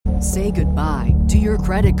Say goodbye to your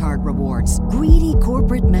credit card rewards. Greedy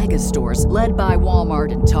corporate mega stores, led by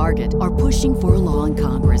Walmart and Target, are pushing for a law in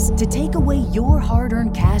Congress to take away your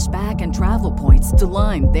hard-earned cash back and travel points to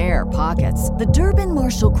line their pockets. The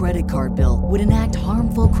Durbin-Marshall credit card bill would enact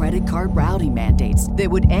harmful credit card routing mandates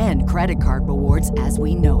that would end credit card rewards as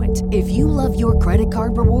we know it. If you love your credit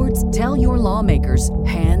card rewards, tell your lawmakers,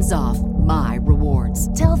 hands off my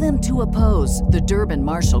rewards. Tell them to oppose the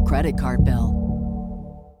Durbin-Marshall credit card bill.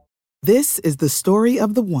 This is the story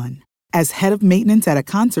of the one. As head of maintenance at a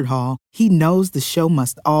concert hall, he knows the show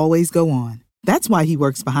must always go on. That's why he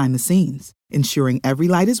works behind the scenes, ensuring every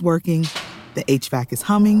light is working, the HVAC is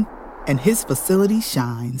humming, and his facility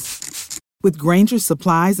shines. With Grainger's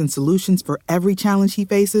supplies and solutions for every challenge he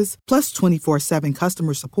faces, plus 24/7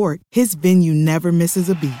 customer support, his venue never misses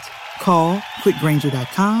a beat. Call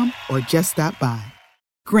quickgrainger.com or just stop by.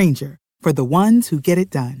 Grainger, for the ones who get it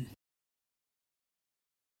done.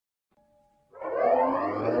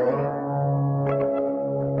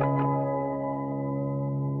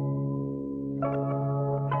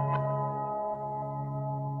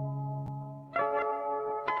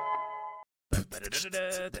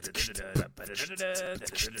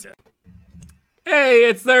 Hey,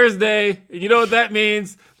 it's Thursday. You know what that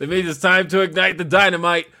means? That means it's time to ignite the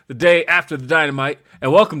dynamite, the day after the dynamite.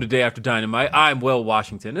 And welcome to Day After Dynamite. I'm Will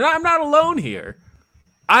Washington, and I'm not alone here.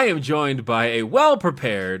 I am joined by a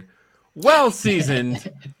well-prepared,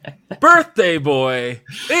 well-seasoned birthday boy.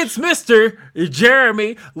 It's Mr.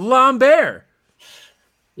 Jeremy Lambert.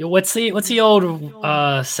 What's the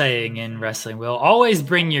old saying in wrestling, Will? Always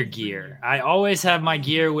bring your gear. I always have my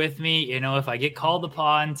gear with me. You know, if I get called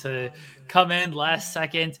upon to come in last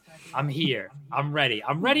second, I'm here. I'm ready.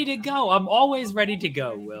 I'm ready to go. I'm always ready to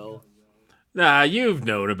go, Will. Nah, you've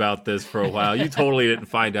known about this for a while. You totally didn't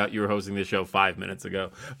find out you were hosting the show 5 minutes ago.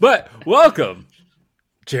 But welcome,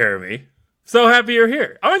 Jeremy. So happy you're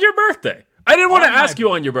here. On your birthday. I didn't want to ask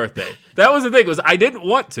you on your birthday. That was the thing, was I didn't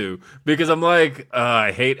want to, because I'm like,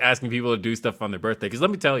 I hate asking people to do stuff on their birthday. Because let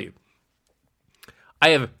me tell you, I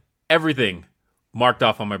have everything marked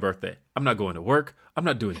off on my birthday. I'm not going to work. I'm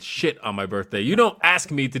not doing shit on my birthday. You don't ask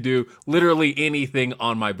me to do literally anything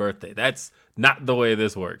on my birthday. That's not the way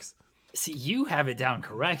this works. See, you have it down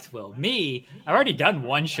correct, Will. Me, I've already done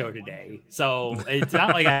one show today. So it's not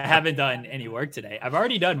like I haven't done any work today. I've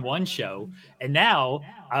already done one show. And now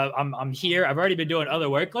I'm here. I've already been doing other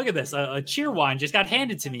work. Look at this. A cheer wine just got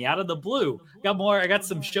handed to me out of the blue. Got more. I got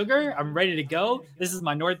some sugar. I'm ready to go. This is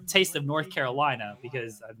my taste of North Carolina,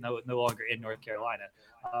 because I'm no longer in North Carolina.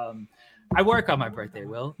 I work on my birthday,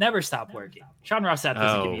 Will. Never stop working. Sean Ross Sapp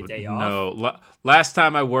doesn't give me a day off. No. Last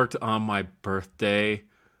time I worked on my birthday,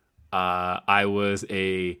 I was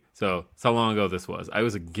so how long ago this was? I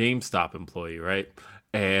was a GameStop employee, right?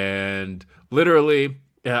 And literally,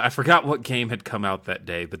 I forgot what game had come out that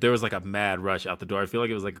day, but there was like a mad rush out the door. I feel like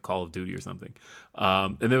it was like a Call of Duty or something.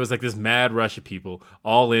 And there was like this mad rush of people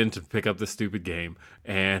all in to pick up this stupid game.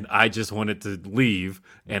 And I just wanted to leave,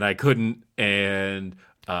 and I couldn't. And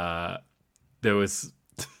there was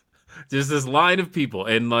just this line of people,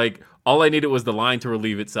 and like all I needed was the line to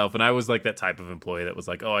relieve itself. And I was like that type of employee that was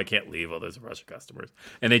like, oh, I can't leave. Oh, there's a rush of customers.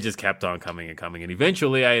 And they just kept on coming and coming. And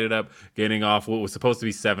eventually I ended up getting off what was supposed to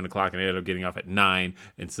be 7 o'clock, and I ended up getting off at 9.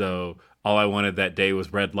 And so all I wanted that day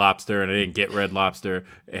was Red Lobster, and I didn't get Red Lobster,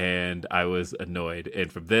 and I was annoyed.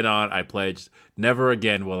 And from then on, I pledged never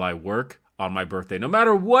again will I work on my birthday. No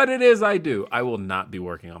matter what it is I do, I will not be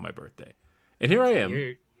working on my birthday. And here I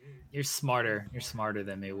am. You're smarter. You're smarter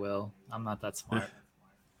than me, Will. I'm not that smart.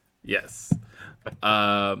 Yes.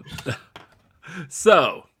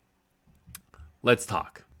 So, let's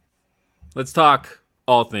talk. Let's talk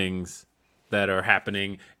all things that are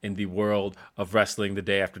happening in the world of wrestling the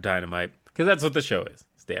day after Dynamite, because that's what the show is.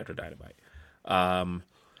 It's Day After Dynamite.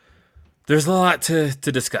 There's a lot to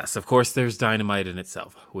discuss. Of course, there's Dynamite in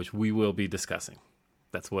itself, which we will be discussing.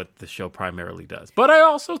 That's what the show primarily does. But I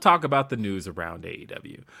also talk about the news around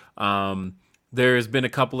AEW. There's been a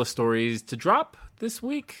couple of stories to drop this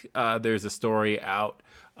week. There's a story out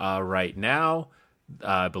right now.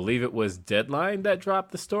 I believe it was Deadline that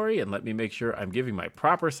dropped the story. And let me make sure I'm giving my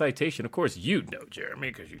proper citation. Of course, you know,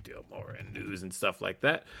 Jeremy, because you deal more in news and stuff like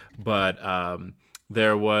that. But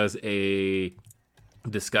there was a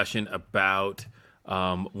discussion about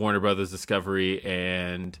Warner Brothers Discovery,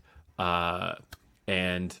 and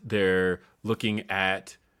they're looking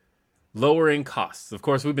at lowering costs. Of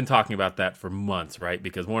course, we've been talking about that for months, right?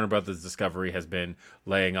 Because Warner Brothers Discovery has been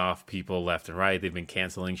laying off people left and right. They've been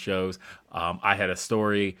canceling shows. I had a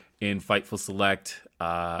story in Fightful Select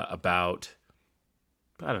about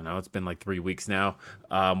I don't know, it's been like 3 weeks now,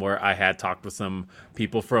 where I had talked with some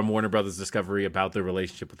people from Warner Brothers Discovery about the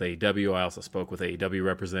relationship with AEW. I also spoke with AEW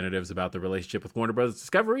representatives about the relationship with Warner Brothers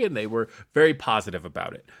Discovery, and they were very positive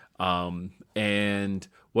about it. And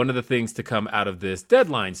one of the things to come out of this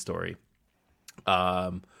Deadline story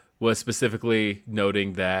was specifically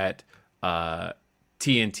noting that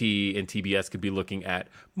TNT and TBS could be looking at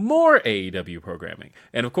more AEW programming.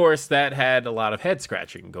 And of course, that had a lot of head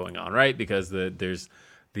scratching going on, right? Because there's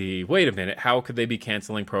the, wait a minute, how could they be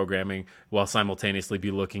canceling programming while simultaneously be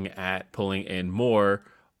looking at pulling in more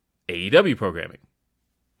AEW programming?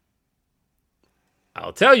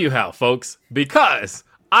 I'll tell you how, folks, because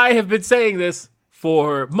I have been saying this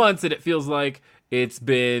for months and it feels like it's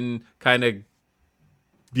been kind of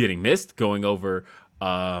getting missed, going over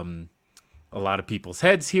a lot of people's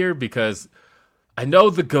heads here, because I know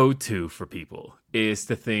the go-to for people is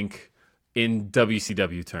to think in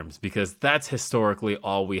WCW terms, because that's historically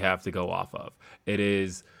all we have to go off of. It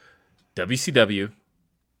is WCW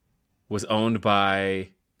was owned by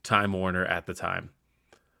Time Warner at the time.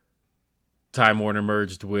 Time Warner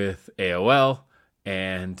merged with AOL,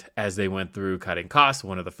 and as they went through cutting costs,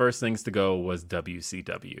 one of the first things to go was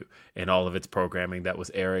WCW and all of its programming that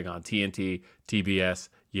was airing on TNT, TBS,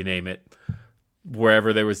 you name it.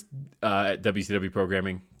 Wherever there was WCW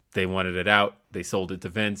programming, they wanted it out. They sold it to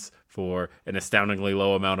Vince for an astoundingly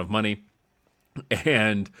low amount of money,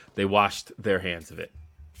 and they washed their hands of it.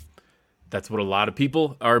 That's what a lot of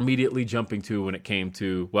people are immediately jumping to when it came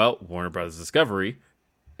to, well, Warner Brothers Discovery,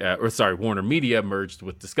 Warner Media merged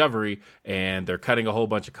with Discovery, and they're cutting a whole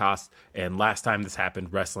bunch of costs. And last time this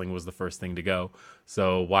happened, wrestling was the first thing to go.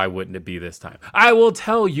 So why wouldn't it be this time? I will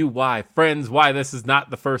tell you why, friends, why this is not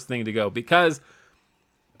the first thing to go. Because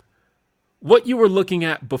what you were looking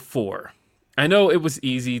at before, I know it was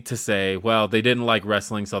easy to say, well, they didn't like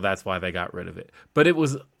wrestling, so that's why they got rid of it. But it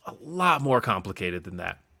was a lot more complicated than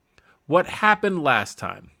that. What happened last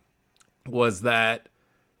time was that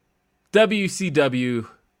WCW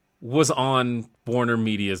was on Warner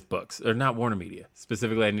Media's books, or not Warner Media.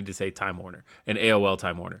 Specifically, I need to say Time Warner and AOL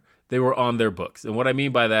Time Warner. They were on their books. And what I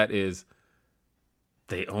mean by that is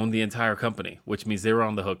they owned the entire company, which means they were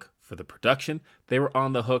on the hook for the production. They were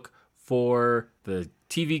on the hook for the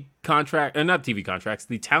TV contract, not TV contracts,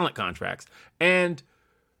 the talent contracts. And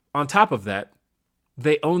on top of that,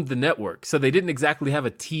 they owned the network. So they didn't exactly have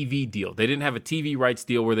a TV deal. They didn't have a TV rights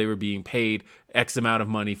deal where they were being paid X amount of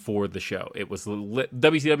money for the show. It was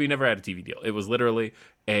WCW never had a TV deal. It was literally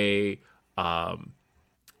they're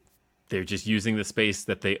just using the space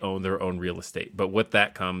that they own, their own real estate. But with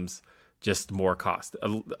that comes just more cost.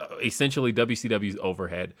 Essentially, WCW's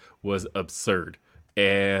overhead was absurd.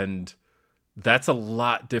 And that's a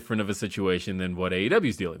lot different of a situation than what AEW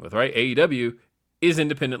is dealing with, right? AEW is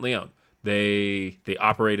independently owned. They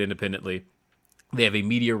operate independently. They have a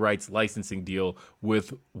media rights licensing deal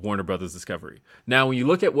with Warner Brothers Discovery. Now, when you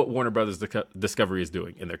look at what Warner Brothers Discovery is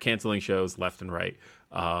doing, and they're canceling shows left and right,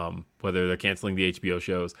 whether they're canceling the HBO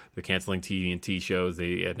shows, they're canceling TNT shows.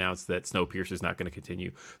 They announced that Snowpiercer is not going to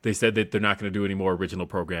continue. They said that they're not going to do any more original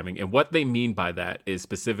programming. And what they mean by that is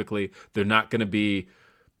specifically they're not going to be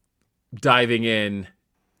diving in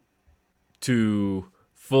to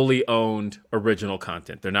fully owned original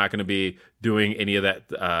content. They're not going to be doing any of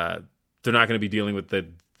that. They're not going to be dealing with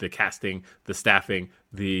the casting, the staffing,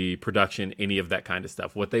 the production, any of that kind of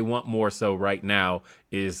stuff. What they want more so right now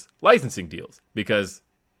is licensing deals, because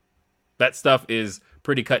that stuff is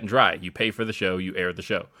pretty cut and dry. You pay for the show, you air the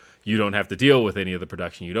show. You don't have to deal with any of the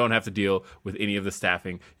production. You don't have to deal with any of the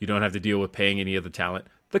staffing. You don't have to deal with paying any of the talent.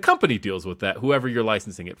 The company deals with that, whoever you're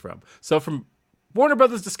licensing it from. So from Warner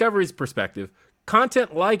Brothers Discovery's perspective,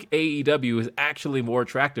 content like AEW is actually more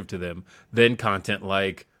attractive to them than content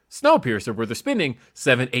like Snowpiercer, where they're spending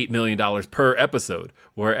 $7-8 million per episode,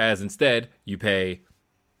 whereas instead you pay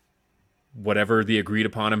whatever the agreed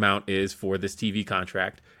upon amount is for this TV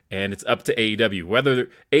contract, and it's up to AEW. Whether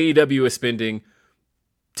AEW is spending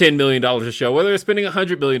 $10 million a show, whether they're spending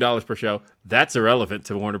 $100 million per show, that's irrelevant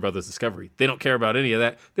to Warner Brothers Discovery. They don't care about any of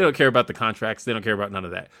that. They don't care about the contracts. They don't care about none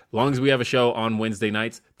of that. As long as we have a show on Wednesday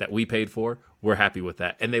nights that we paid for, we're happy with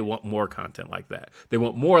that. And they want more content like that. They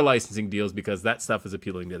want more licensing deals because that stuff is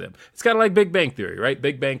appealing to them. It's kind of like Big Bang Theory, right?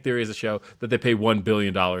 Big Bang Theory is a show that they pay $1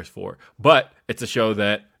 billion for, but it's a show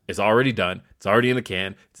that is already done. It's already in the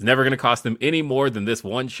can. It's never going to cost them any more than this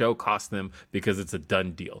one show cost them because it's a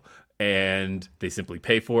done deal. And they simply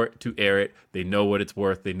pay for it to air it. They know what it's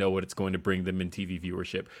worth. They know what it's going to bring them in TV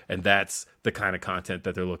viewership. And that's the kind of content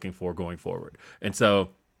that they're looking for going forward. And so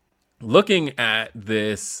looking at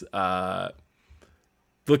this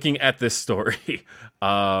looking at this story,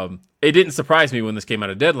 it didn't surprise me when this came out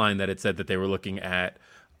of Deadline that it said that they were looking at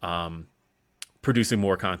producing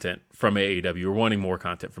more content from AEW or wanting more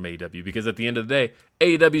content from AEW, because at the end of the day,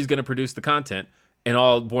 AEW is going to produce the content, and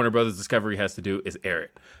all Warner Brothers Discovery has to do is air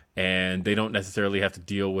it. And they don't necessarily have to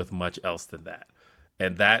deal with much else than that.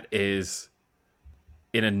 And that is,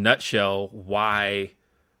 in a nutshell, why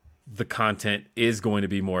the content is going to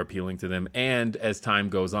be more appealing to them. And as time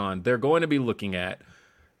goes on, they're going to be looking at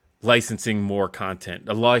licensing more content,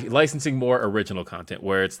 licensing more original content,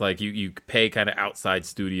 where it's like you pay kind of outside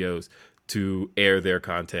studios to air their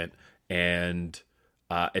content and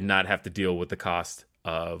not have to deal with the cost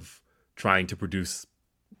of trying to produce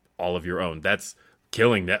all of your own. That's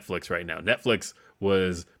killing Netflix right now. Netflix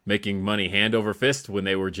was making money hand over fist when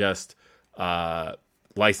they were just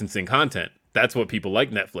licensing content. That's what people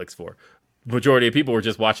like Netflix for. Majority of people were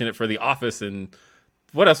just watching it for The Office, and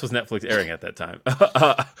what else was Netflix airing at that time?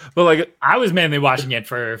 But like, I was mainly watching it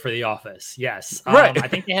for The Office. Yes, right. I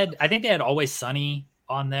think they had Always Sunny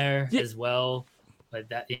on there as well. But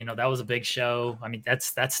that that was a big show. I mean,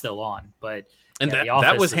 that's still on. But The Office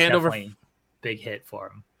that was hand over big hit for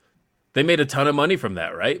them. They made a ton of money from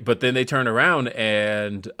that, right? But then they turned around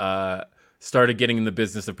and started getting in the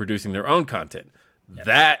business of producing their own content. Yep.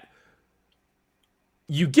 That,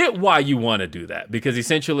 you get why you want to do that, because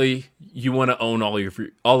essentially you want to own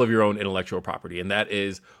all of your own intellectual property, and that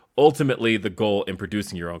is ultimately the goal in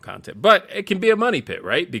producing your own content. But it can be a money pit,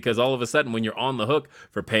 right? Because all of a sudden, when you're on the hook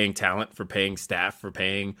for paying talent, for paying staff, for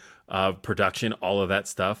paying production, all of that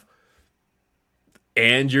stuff,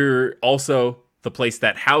 and you're also the place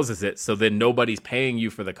that houses it, so then nobody's paying you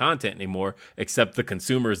for the content anymore except the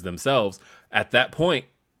consumers themselves. At that point,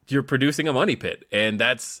 you're producing a money pit, and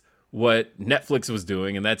that's what Netflix was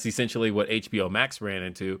doing, and that's essentially what HBO Max ran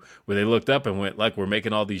into, where they looked up and went, like, we're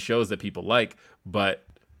making all these shows that people like, but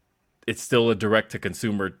it's still a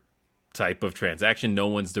direct-to-consumer type of transaction. No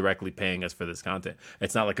one's directly paying us for this content.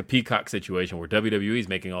 It's not like a Peacock situation where WWE is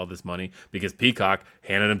making all this money because Peacock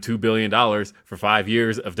handed them $2 billion for 5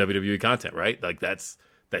 years of WWE content, right? Like, that's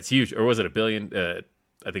huge. Or was it $1 billion? I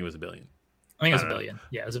think it was $1 billion. I think it was $1 billion.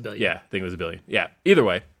 Yeah, it was $1 billion. Yeah, I think it was $1 billion. Yeah. Either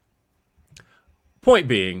way, point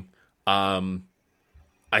being,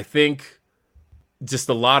 I think just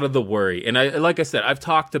a lot of the worry, and like I said, I've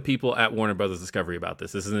talked to people at Warner Brothers Discovery about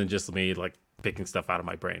this. This isn't just me like picking stuff out of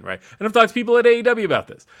my brain, right? And I've talked to people at AEW about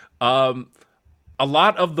this. A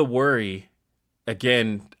lot of the worry,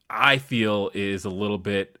 again, I feel is a little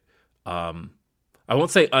bit, I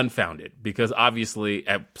won't say unfounded, because obviously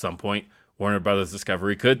at some point Warner Brothers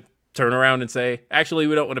Discovery could turn around and say, actually,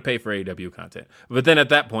 we don't want to pay for AEW content. But then at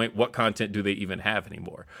that point, what content do they even have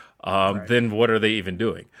anymore? Right. Then what are they even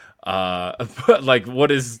doing? But like,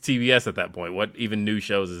 what is TBS at that point? What even new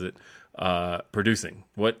shows is it producing?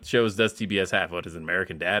 What shows does TBS have? What is it,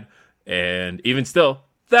 American Dad? And even still,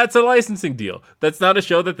 that's a licensing deal. That's not a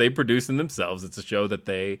show that they produce in themselves. It's a show that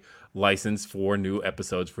they license for new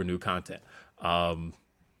episodes, for new content.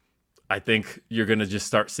 I think you're going to just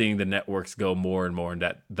start seeing the networks go more and more in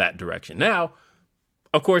that direction. Now,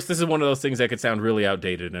 of course, this is one of those things that could sound really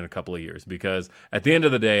outdated in a couple of years, because at the end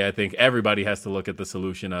of the day, I think everybody has to look at the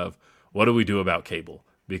solution of, what do we do about cable?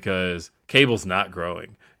 Because cable's not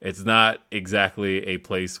growing. It's not exactly a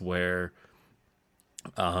place where,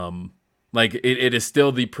 it is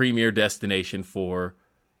still the premier destination for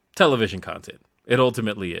television content. It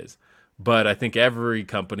ultimately is. But I think every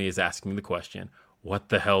company is asking the question, what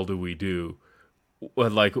the hell do we do?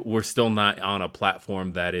 Like, we're still not on a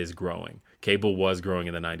platform that is growing. Cable was growing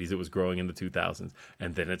in the 90s. It was growing in the 2000s.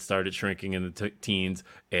 And then it started shrinking in the teens,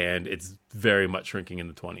 and it's very much shrinking in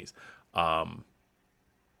the 20s.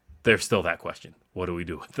 There's still that question. What do we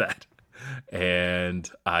do with that? And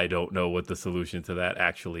I don't know what the solution to that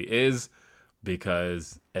actually is,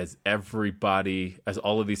 because as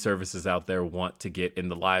all of these services out there want to get in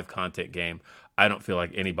the live content game, I don't feel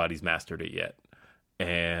like anybody's mastered it yet.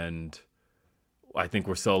 And I think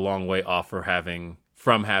we're still a long way off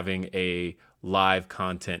from having a live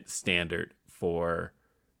content standard for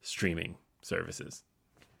streaming services.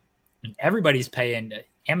 Everybody's paying.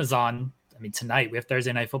 Amazon, I mean, tonight we have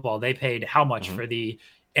Thursday Night Football. They paid how much for the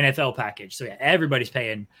NFL package? So yeah, everybody's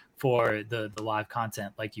paying for the live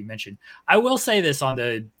content, like you mentioned. I will say this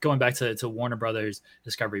going back to Warner Brothers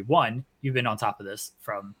Discovery. One, you've been on top of this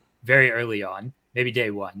from very early on, maybe day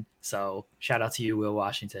one. So shout out to you, Will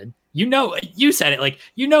Washington. You said it, like,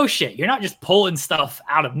 shit. You're not just pulling stuff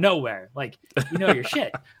out of nowhere. Like, your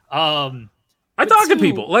shit. I talk to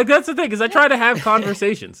people. Like, that's the thing, is I try to have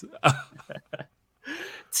conversations.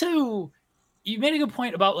 Two, you made a good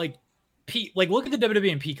point about, like, look at the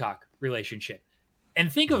WWE and Peacock relationship.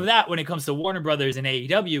 And think of that when it comes to Warner Brothers and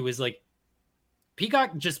AEW is like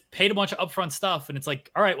Peacock just paid a bunch of upfront stuff. And it's like,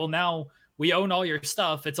 all right, well, now we own all your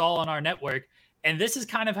stuff. It's all on our network. And this is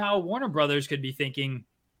kind of how Warner Brothers could be thinking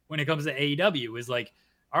when it comes to AEW is like,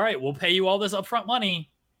 all right, we'll pay you all this upfront money.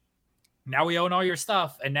 Now we own all your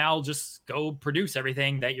stuff. And now just go produce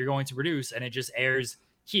everything that you're going to produce. And it just airs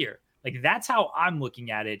here. Like, that's how I'm looking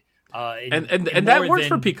at it. And that works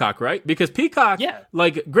for Peacock, right? Because Peacock,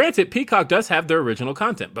 like, granted, Peacock does have their original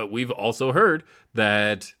content, but we've also heard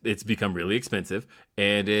that it's become really expensive,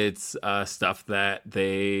 and it's stuff that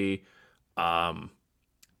they, but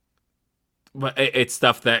it's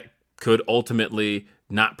stuff that could ultimately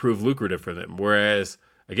not prove lucrative for them. Whereas,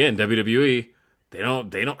 again, WWE, they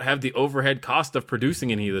don't have the overhead cost of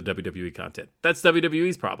producing any of the WWE content. That's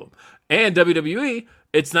WWE's problem. And WWE,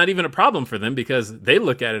 it's not even a problem for them because they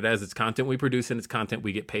look at it as it's content we produce and it's content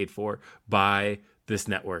we get paid for by this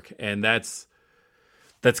network. And that's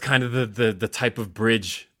kind of the type of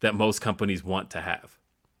bridge that most companies want to have.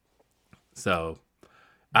 So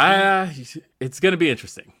it's going to be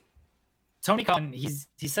interesting. Tony Khan,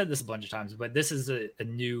 he said this a bunch of times, but this is a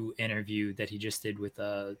new interview that he just did with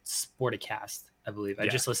Sporticast, I believe. I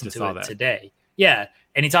just listened to it today. Yeah.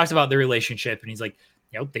 And he talks about the relationship and he's like,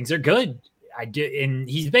 things are good. And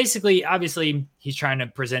he's basically, obviously, he's trying to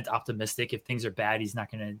present optimistic. If things are bad, he's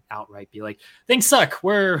not going to outright be like, things suck.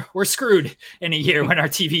 We're screwed in a year when our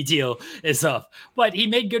TV deal is up. But he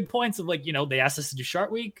made good points of like, they asked us to do Shark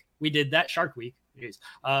Week. We did that. Shark Week. They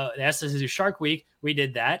asked us to do Shark Week. We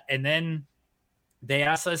did that. And then they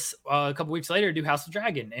asked us a couple weeks later to do House of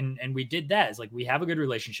Dragon. And we did that. It's like, we have a good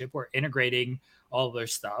relationship. We're integrating all of their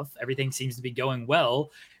stuff. Everything seems to be going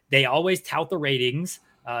well. They always tout the ratings.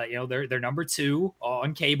 They're number 2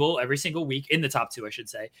 on cable every single week, in the top 2, I should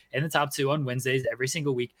say, in the top 2 on Wednesdays every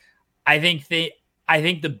single week. I think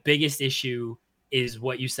the biggest issue is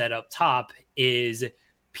what you said up top is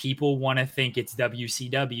people want to think it's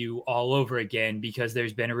WCW all over again because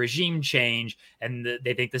there's been a regime change and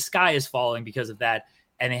they think the sky is falling because of that.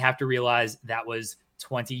 And they have to realize that was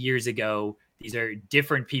 20 years ago. These are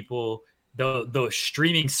different people. The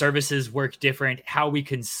streaming services work different. How we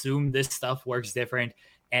consume this stuff works different.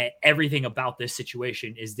 And everything about this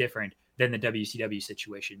situation is different than the WCW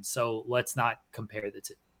situation. So let's not compare the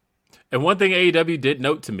two. And one thing AEW did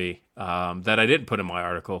note to me that I didn't put in my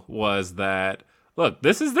article was that, look,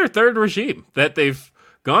 this is their third regime that they've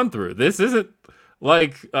gone through. This isn't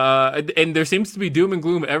like, and there seems to be doom and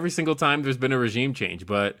gloom every single time there's been a regime change.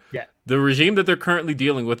 But the regime that they're currently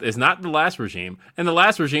dealing with is not the last regime. And the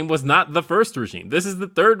last regime was not the first regime. This is the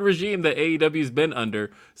third regime that AEW has been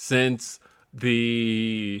under since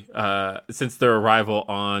their arrival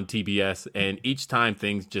on TBS. And each time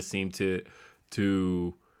things just seem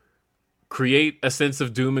to create a sense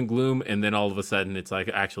of doom and gloom. And then all of a sudden it's like,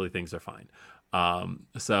 actually things are fine.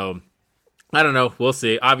 So I don't know. We'll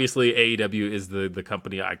see. Obviously, AEW is the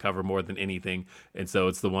company I cover more than anything. And so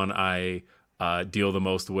it's the one I deal the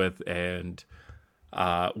most with. And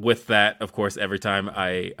with that, of course, every time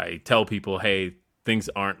I tell people, hey, things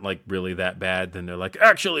aren't like really that bad, then they're like,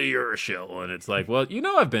 actually, you're a shill. And it's like, well,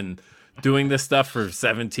 I've been doing this stuff for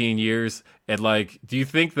 17 years. And like, do you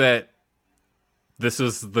think that this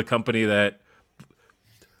was the company that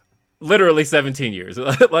literally 17 years?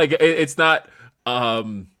 Like, it's not...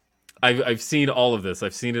 I've seen all of this.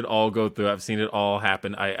 I've seen it all go through. I've seen it all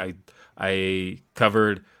happen. I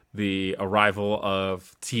covered the arrival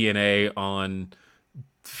of TNA on.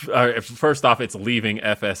 First off, it's leaving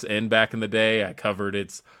FSN back in the day. I covered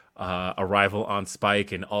its arrival on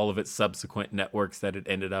Spike and all of its subsequent networks that it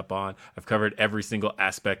ended up on. I've covered every single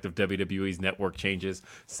aspect of WWE's network changes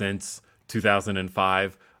since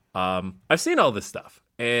 2005. I've seen all this stuff,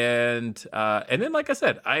 and then, like I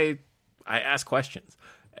said, I ask questions.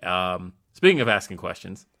 Speaking of asking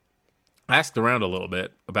questions, I asked around a little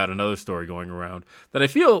bit about another story going around that I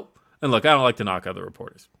feel, and look, I don't like to knock other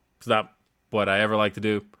reporters. It's not what I ever like to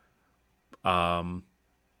do.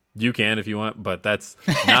 You can if you want, but that's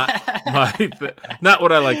not not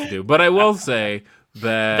what I like to do. But I will say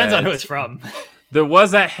that depends on who it's from. There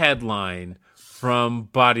was a headline from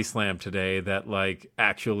Body Slam today that like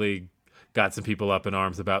actually got some people up in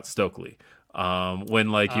arms about Stokely.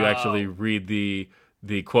 When like you actually read the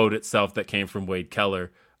quote itself that came from Wade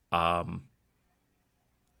Keller, I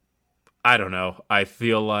don't know. I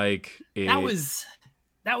feel like that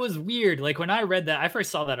was weird. Like when I read that, I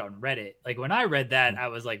first saw that on Reddit. Like when I read that, I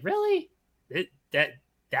was like, really?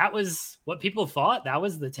 That was what people thought? That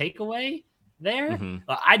was the takeaway there? Mm-hmm.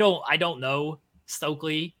 I don't know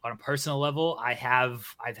Stokely on a personal level.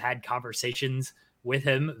 I've had conversations with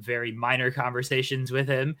him, very minor conversations with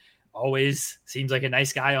him. always seems like a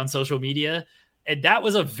nice guy on social media. And that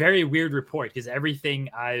was a very weird report because everything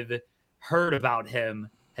I've heard about him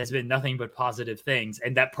has been nothing but positive things.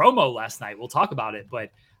 And that promo last night, we'll talk about it,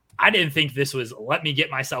 but I didn't think this was let me get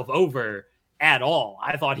myself over at all.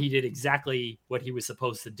 I thought he did exactly what he was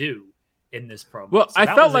supposed to do in this promo. Well, so I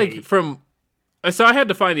felt like so I had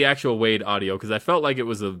to find the actual Wade audio because I felt like it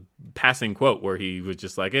was a passing quote where he was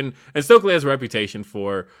just like, and Stokely has a reputation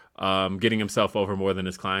for getting himself over more than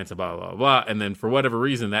his clients, blah, blah, blah. And then for whatever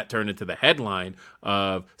reason, that turned into the headline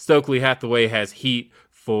of Stokely Hathaway has heat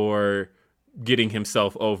for getting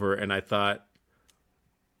himself over. And I thought,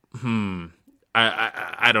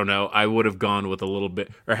 I don't know. I would have gone with a little bit,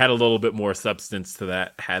 or had a little bit more substance to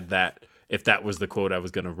that, if that was the quote I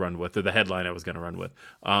was going to run with, or the headline I was going to run with.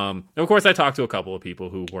 And of course, I talked to a couple of people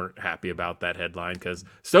who weren't happy about that headline because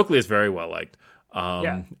Stokely is very well liked.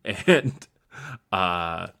 And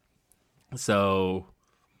so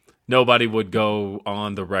nobody would go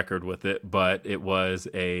on the record with it, but it was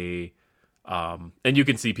and you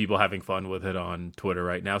can see people having fun with it on Twitter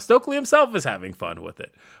right now. Stokely himself is having fun with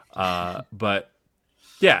it. But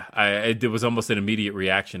yeah, it was almost an immediate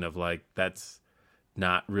reaction of like, that's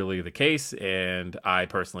not really the case, and I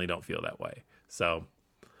personally don't feel that way. So,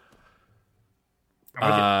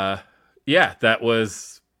 yeah, that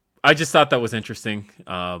was. I just thought that was interesting.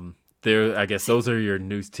 I guess those are your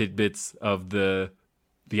news tidbits of the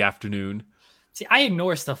afternoon. See, I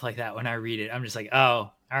ignore stuff like that when I read it. I'm just like,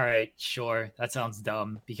 oh, all right, sure, that sounds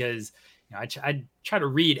dumb because I try to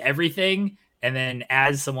read everything, and then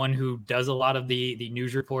as someone who does a lot of the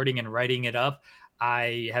news reporting and writing it up,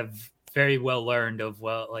 I have very well learned of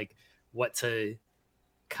what to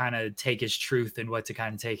kind of take as truth and what to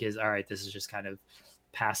kind of take as, all right, this is just kind of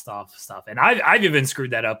passed off stuff. And I've even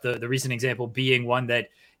screwed that up. The recent example being one that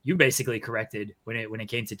you basically corrected when it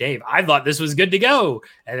came to Dave. I thought this was good to go.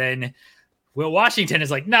 And then Will Washington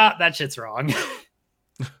is like, nah, that shit's wrong.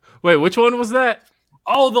 Wait, which one was that?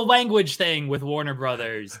 Oh, the language thing with Warner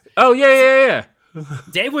Brothers. Oh, yeah.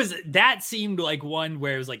 Dave that seemed like one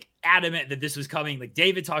where it was like adamant that this was coming. Like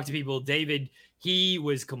David talked to people. He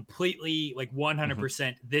was completely like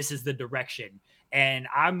 100%. This is the direction. And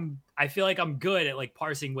I feel like I'm good at like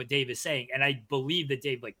parsing what Dave is saying. And I believe that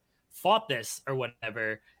Dave like fought this or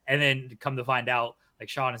whatever. And then come to find out, like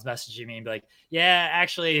Sean is messaging me and be like, yeah,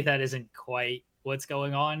 actually that isn't quite what's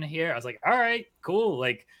going on here. I was like, all right, cool.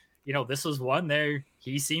 Like, this was one there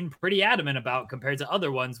he seemed pretty adamant about compared to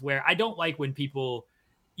other ones where I don't like when people,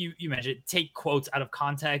 you mentioned, take quotes out of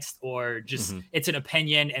context or just it's an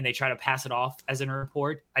opinion and they try to pass it off as in a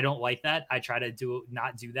report. I don't like that. I try to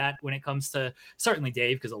not do that when it comes to certainly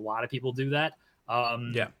Dave, because a lot of people do that.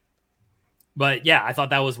 Yeah. But yeah, I thought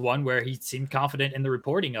that was one where he seemed confident in the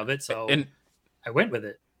reporting of it. So I went with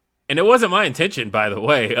it. And it wasn't my intention, by the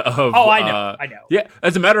way. I know. Yeah,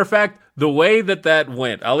 as a matter of fact, the way that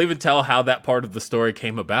went, I'll even tell how that part of the story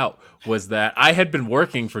came about, was that I had been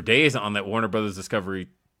working for days on that Warner Brothers Discovery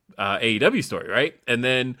AEW story, right? And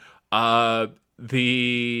then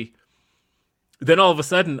then all of a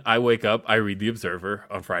sudden, I wake up, I read The Observer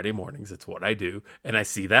on Friday mornings. It's what I do. And I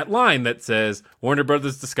see that line that says, Warner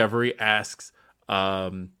Brothers Discovery asks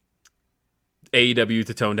AEW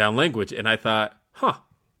to tone down language. And I thought,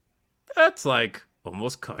 that's like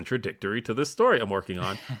almost contradictory to the story I'm working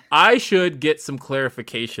on. I should get some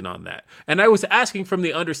clarification on that. And I was asking from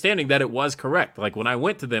the understanding that it was correct. Like when I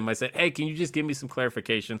went to them, I said, hey, can you just give me some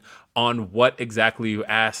clarification on what exactly you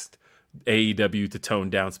asked AEW to tone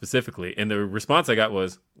down specifically? And the response I got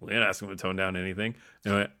was, we didn't ask them to tone down anything.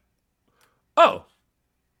 And I went, oh,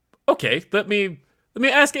 okay, let me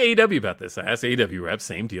ask AEW about this. I asked AEW reps,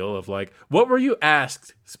 same deal of like, what were you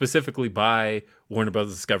asked specifically by Warner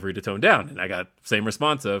Brothers Discovery to tone down? And I got same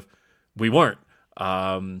response of, we weren't.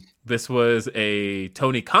 This was a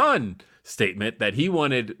Tony Khan statement that he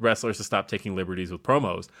wanted wrestlers to stop taking liberties with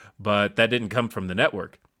promos, but that didn't come from the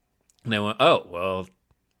network. And I went, oh, well,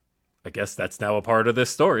 I guess that's now a part of this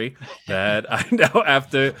story that I now have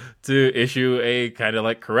to issue a kind of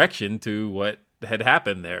like correction to what had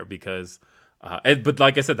happened there because... but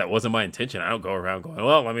like I said, that wasn't my intention. I don't go around going,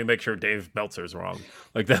 well, let me make sure Dave Meltzer's wrong.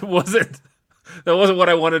 Like that wasn't what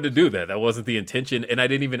I wanted to do there. That wasn't the intention. And I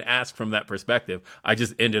didn't even ask from that perspective. I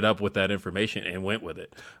just ended up with that information and went with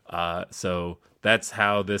it. So that's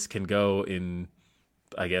how this can go in,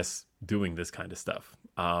 I guess, doing this kind of stuff.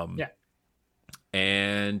 Yeah.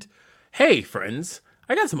 And hey, friends,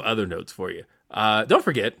 I got some other notes for you. Don't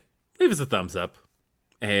forget, leave us a thumbs up.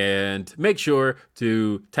 And make sure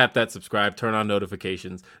to tap that subscribe, turn on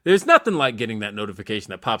notifications. There's nothing like getting that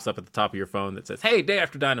notification that pops up at the top of your phone that says, hey, Day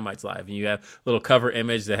After Dynamite's live. And you have a little cover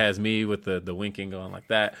image that has me with the winking going like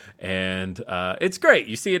that. And it's great.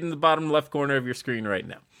 You see it in the bottom left corner of your screen right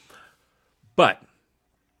now. But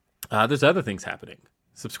there's other things happening.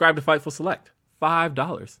 Subscribe to Fightful Select. $5.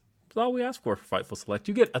 That's all we ask for Fightful Select.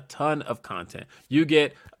 You get a ton of content. You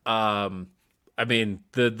get, the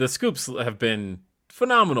scoops have been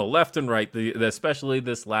phenomenal left and right, especially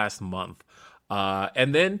this last month.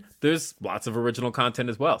 And then there's lots of original content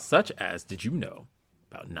as well, such as, did you know,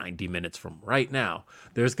 about 90 minutes from right now,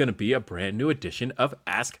 there's going to be a brand new edition of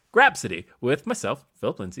Ask Grapsody with myself,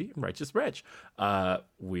 Phil Lindsay, and Righteous Reg.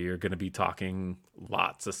 We're going to be talking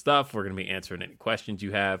lots of stuff. We're going to be answering any questions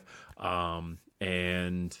you have.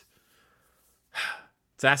 And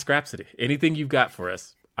it's Ask Grapsody. Anything you've got for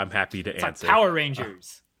us, I'm happy to answer. Like Power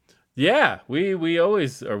Rangers. Yeah, we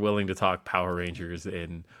always are willing to talk Power Rangers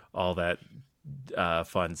and all that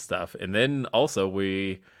fun stuff. And then also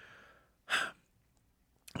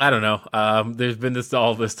I don't know. There's been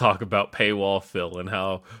all this talk about Paywall Phil and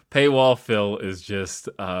how Paywall Phil is just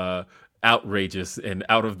outrageous and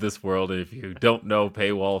out of this world. If you don't know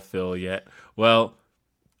Paywall Phil yet, well,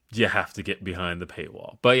 you have to get behind the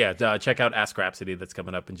paywall. But yeah, check out Ask Rhapsody. That's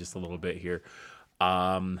coming up in just a little bit here.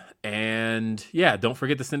 And yeah, don't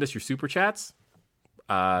forget to send us your super chats.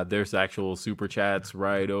 There's actual super chats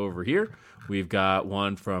right over here. We've got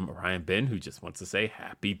one from Ryan Ben who just wants to say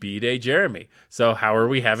happy B-Day, Jeremy. So how are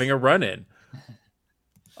we having a run-in?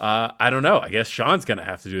 I don't know. I guess Sean's going to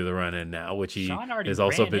have to do the run-in now, which he has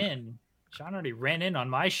also been. Sean already ran in on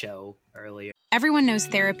my show earlier. Everyone knows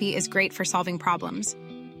therapy is great for solving problems,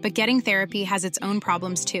 but getting therapy has its own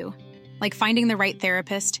problems too, like finding the right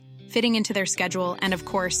therapist, fitting into their schedule, and of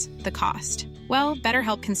course, the cost. Well,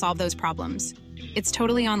 BetterHelp can solve those problems. It's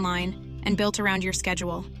totally online and built around your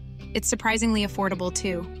schedule. It's surprisingly affordable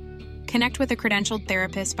too. Connect with a credentialed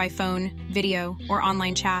therapist by phone, video, or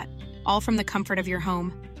online chat, all from the comfort of your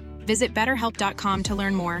home. Visit BetterHelp.com to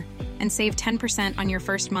learn more and save 10% on your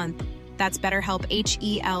first month. That's BetterHelp,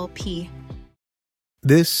 H-E-L-P.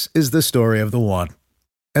 This is the story of the one.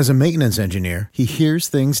 As a maintenance engineer, he hears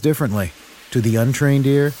things differently. To the untrained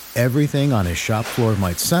ear, everything on his shop floor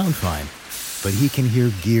might sound fine, but he can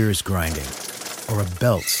hear gears grinding or a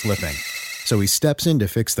belt slipping. So he steps in to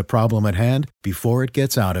fix the problem at hand before it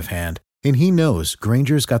gets out of hand. And he knows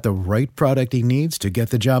Grainger's got the right product he needs to get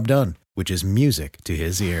the job done, which is music to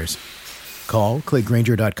his ears. Call, click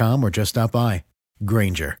Grainger.com, or just stop by.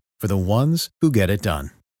 Grainger, for the ones who get it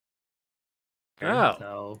done. Oh,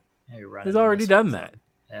 So, he's already done that.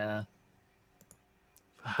 Yeah.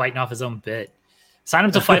 Biting off his own bit. Sign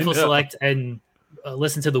up to Fightful Select and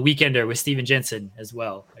listen to The Weekender with Steven Jensen as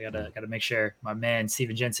well. I gotta make sure my man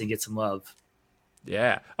Steven Jensen gets some love.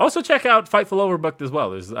 Yeah. Also check out Fightful Overbooked as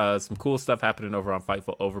well. There's some cool stuff happening over on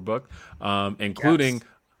Fightful Overbooked, including.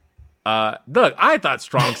 Look, I thought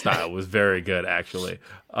Strong Style was very good, actually.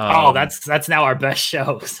 That's now our best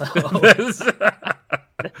show. So.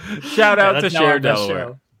 Shout out to Share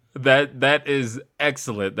Delaware. That is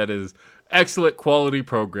excellent. That is excellent quality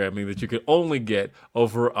programming that you can only get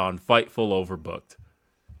over on Fightful Overbooked.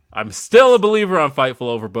 I'm still a believer on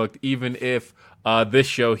Fightful Overbooked, even if this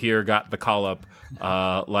show here got the call up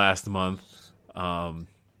last month.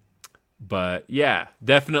 But yeah,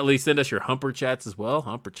 definitely send us your Humper Chats as well,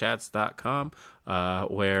 humperchats.com,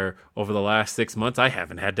 where over the last 6 months, I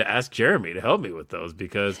haven't had to ask Jeremy to help me with those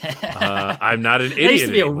because I'm not an idiot It used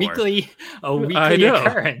to be anymore. a weekly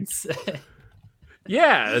occurrence.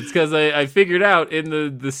 Yeah, it's because I figured out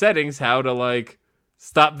in the settings how to like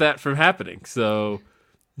stop that from happening. So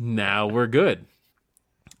now we're good.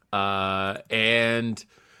 And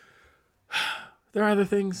there are other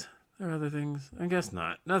things. I guess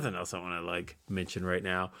not. Nothing else I want to like mention right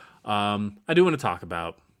now. I do want to talk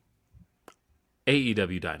about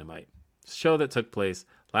AEW Dynamite. Show that took place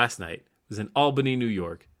last night. It was in Albany, New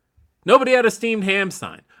York. Nobody had a steamed ham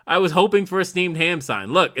sign. I was hoping for a steamed ham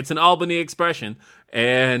sign. Look, it's an Albany expression,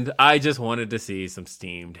 and I just wanted to see some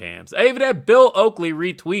steamed hams. I even had Bill Oakley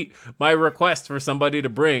retweet my request for somebody to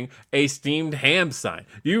bring a steamed ham sign.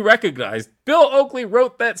 You recognize Bill Oakley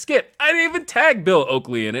wrote that skit. I didn't even tag Bill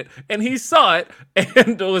Oakley in it, and he saw it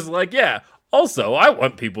and was like, yeah, also, I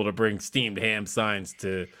want people to bring steamed ham signs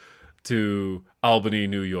to Albany,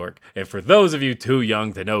 New York. And for those of you too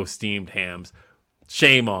young to know steamed hams,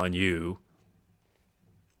 shame on you.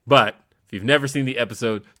 But if you've never seen the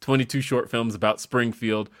episode, 22 short films about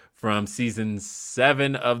Springfield from season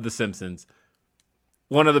 7 of The Simpsons,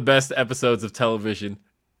 one of the best episodes of television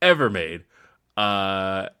ever made.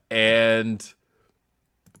 And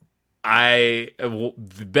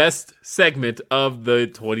the best segment of the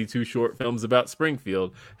 22 short films about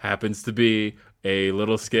Springfield happens to be a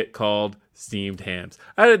little skit called Steamed Hams.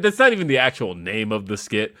 That's not even the actual name of the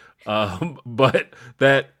skit, but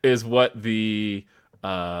that is what the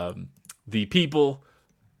people,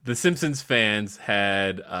 the Simpsons fans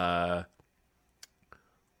have,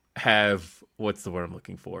 what's the word I'm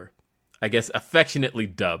looking for? I guess affectionately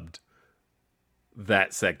dubbed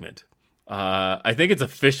that segment. I think it's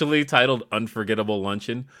officially titled Unforgettable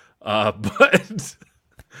Luncheon, but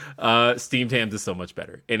Steamed Hams is so much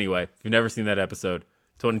better. Anyway, if you've never seen that episode,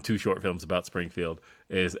 22 short films about Springfield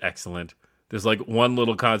is excellent. There's like one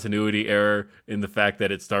little continuity error in the fact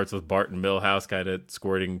that it starts with Bart and Milhouse kind of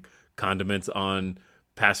squirting condiments on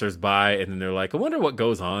passersby, and then they're like, I wonder what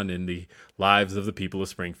goes on in the lives of the people of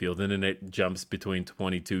Springfield. And then it jumps between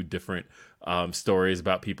 22 different stories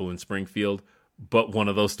about people in Springfield. But one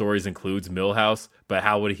of those stories includes Milhouse. But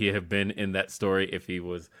how would he have been in that story if he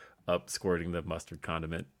was up squirting the mustard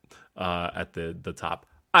condiment at the top?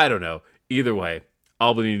 I don't know. Either way,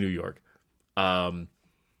 Albany, New York. So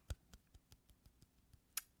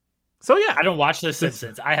yeah, I don't watch The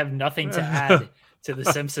Simpsons. I have nothing to add to the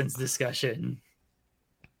Simpsons discussion.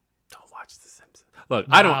 Don't watch The Simpsons. Look,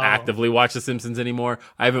 no. I don't actively watch The Simpsons anymore.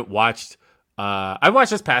 I haven't watched. I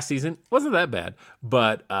watched this past season. Wasn't that bad,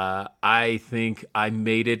 but I think I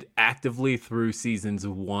made it actively through seasons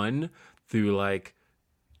 1 through like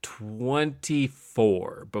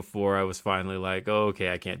 24 before I was finally like, oh,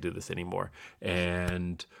 okay, I can't do this anymore.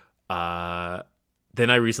 And then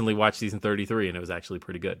I recently watched season 33, and it was actually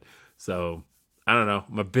pretty good. So I don't know.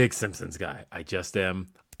 I'm a big Simpsons guy. I just am.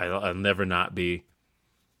 I'll never not be.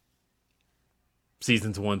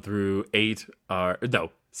 Seasons 1 through 8 are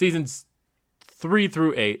seasons 3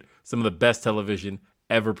 through 8, some of the best television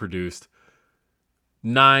ever produced.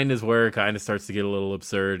 9 is where it kind of starts to get a little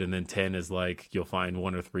absurd, and then 10 is like you'll find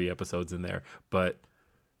 1 or 3 episodes in there. But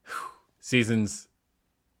seasons,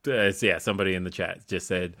 somebody in the chat just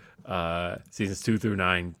said seasons 2 through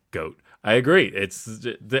 9, GOAT. I agree.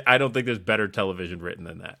 I don't think there's better television written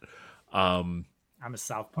than that. I'm a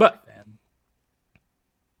South Park fan.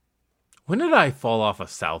 When did I fall off of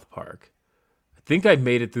South Park? I think I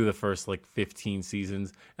made it through the first like 15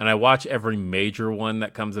 seasons, and I watch every major one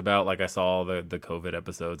that comes about. Like I saw all the COVID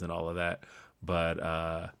episodes and all of that, but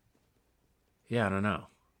yeah, I don't know.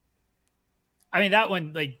 I mean, that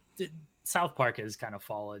one, like South Park has kind of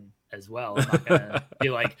fallen as well. I'm not gonna be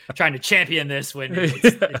like trying to champion this when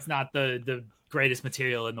it's not the greatest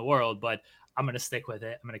material in the world, but I'm gonna stick with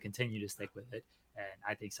it. I'm gonna continue to stick with it. And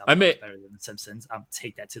I think South Park is better than The Simpsons. I'll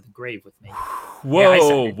take that to the grave with me.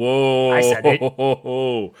 Whoa. I said it. Look,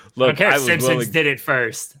 I don't care if Simpsons did it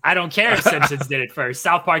first. I don't care if Simpsons did it first.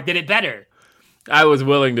 South Park did it better. I was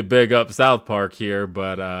willing to big up South Park here,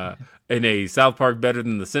 but in a South Park better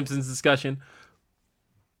than The Simpsons discussion,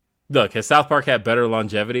 look, has South Park had better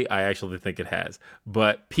longevity? I actually think it has.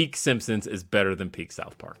 But peak Simpsons is better than peak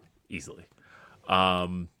South Park, easily.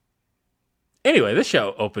 Anyway, this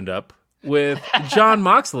show opened up with Jon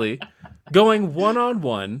Moxley going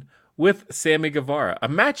one-on-one with Sammy Guevara, a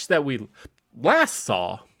match that we last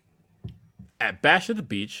saw at Bash at the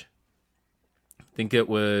Beach. I think it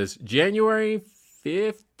was January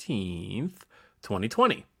 15th,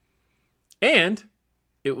 2020. And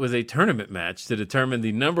it was a tournament match to determine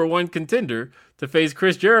the number 1 contender to face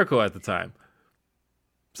Chris Jericho at the time.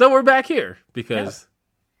 So we're back here because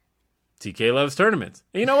TK loves tournaments.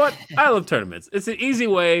 And you know what? I love tournaments. It's an easy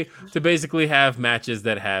way to basically have matches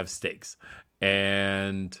that have stakes.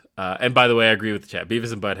 And by the way, I agree with the chat.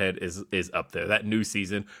 Beavis and Butthead is up there. That new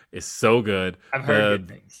season is so good. I've heard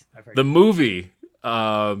good things. The movie,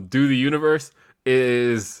 Do the Universe,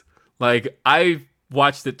 is like, I've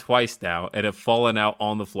watched it twice now and have fallen out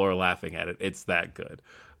on the floor laughing at it. It's that good.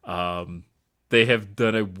 They have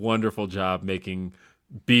done a wonderful job making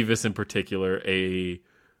Beavis in particular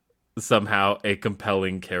somehow a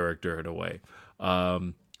compelling character in a way.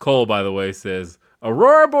 Cole, by the way, says,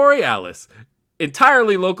 Aurora Borealis,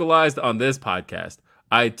 entirely localized on this podcast.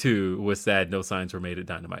 I, too, was sad no signs were made at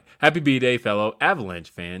Dynamite. Happy B-Day, fellow Avalanche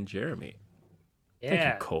fan, Jeremy. Yeah.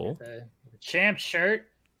 Thank you, Cole. The champ shirt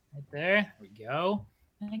right there. There we go.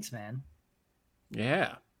 Thanks, man.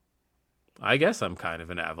 Yeah. I guess I'm kind of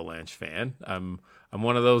an Avalanche fan. I'm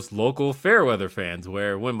one of those local Fairweather fans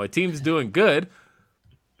where when my team's doing good,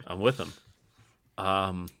 I'm with them.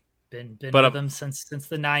 Been with them since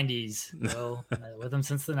the 90s. Well, with them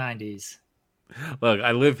since the 90s. Look,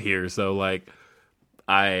 I live here, so like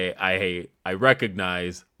I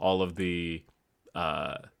recognize all of the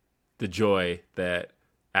joy that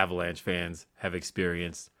Avalanche fans have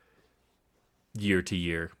experienced year to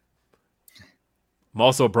year. I'm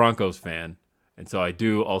also a Broncos fan, and so I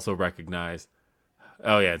do also recognize.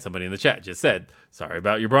 Oh yeah, and somebody in the chat just said, "Sorry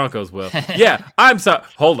about your Broncos, Will." Yeah, I'm sorry.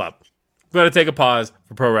 Hold up, I'm gonna take a pause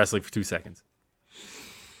for pro wrestling for 2 seconds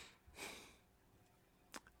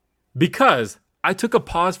because I took a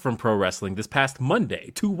pause from pro wrestling this past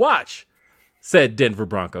Monday to watch said Denver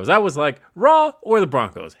Broncos. I was like, Raw or the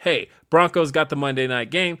Broncos? Hey, Broncos got the Monday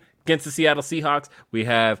night game against the Seattle Seahawks. We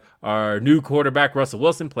have our new quarterback, Russell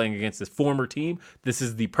Wilson, playing against his former team. This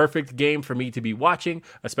is the perfect game for me to be watching,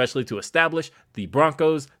 especially to establish the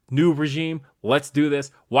Broncos' new regime. Let's do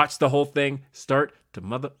this. Watch the whole thing, start to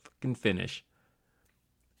motherfucking finish.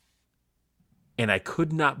 And I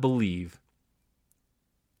could not believe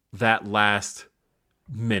that last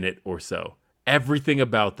minute or so. Everything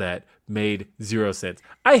about that made zero sense.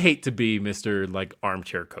 I hate to be Mr. like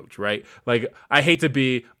armchair coach, right? Like I hate to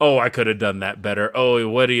be, oh, I could have done that better. Oh,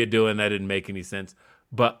 what are you doing? That didn't make any sense.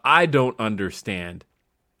 But I don't understand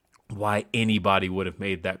why anybody would have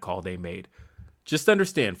made that call they made. Just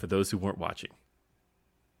understand, for those who weren't watching,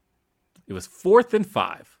 it was 4th and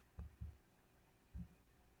 5.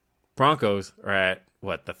 Broncos are at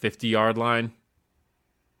what, the 50-yard line?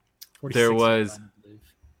 There was,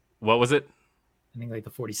 what was it? I think like the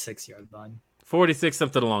 46-yard line. 46,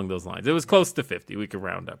 something along those lines. It was close to 50. We could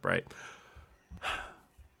round up, right?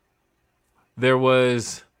 There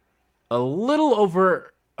was a little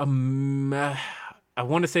over I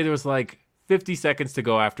want to say there was like 50 seconds to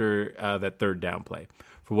go after that third down play.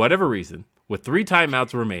 For whatever reason, with 3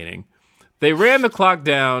 timeouts remaining, they ran the clock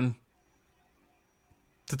down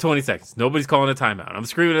to 20 seconds. Nobody's calling a timeout. I'm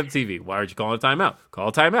screaming at the TV. Why aren't you calling a timeout? Call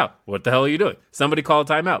a timeout. What the hell are you doing? Somebody call a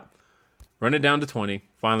timeout. Run it down to 20.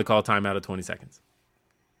 Finally call a timeout at 20 seconds.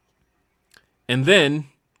 And then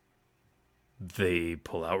they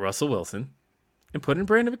pull out Russell Wilson and put in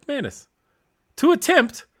Brandon McManus to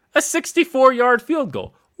attempt a 64-yard field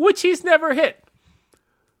goal, which he's never hit.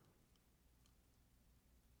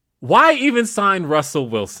 Why even sign Russell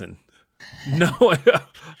Wilson? No,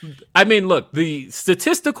 I mean, look, the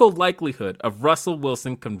statistical likelihood of Russell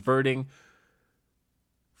Wilson converting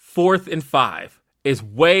 4th and 5 is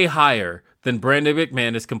way higher than Brandon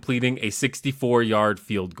McManus completing a 64-yard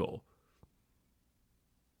field goal.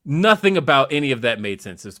 Nothing about any of that made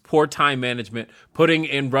sense. It's poor time management, putting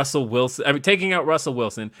in Russell Wilson, taking out Russell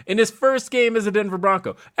Wilson in his first game as a Denver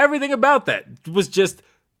Bronco. Everything about that was just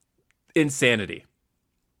insanity.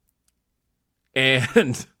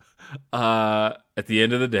 And at the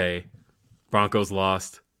end of the day, Broncos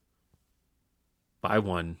lost by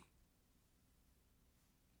 1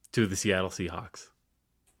 to the Seattle Seahawks.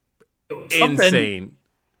 Insane.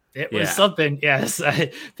 It was something, yes.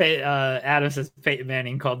 Adam says Peyton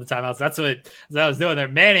Manning called the timeouts. That's what I was doing there.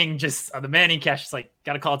 Manning just on the Manning catch, just like,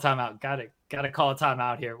 got to call a timeout. Got to call a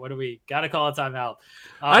timeout here. What do we got to call a timeout?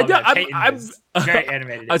 I'm very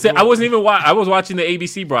animated. I wasn't even I was watching the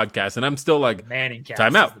ABC broadcast, and I'm still like, Manning catch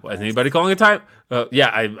timeout. Is anybody calling a time? Yeah,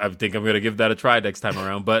 I think I'm going to give that a try next time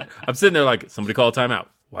around. But I'm sitting there like, somebody call a timeout.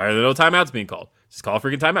 Why are there no timeouts being called? Just call a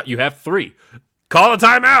freaking timeout. You have 3. Call a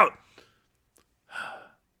timeout.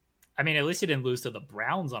 I mean, at least you didn't lose to the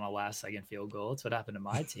Browns on a last-second field goal. That's what happened to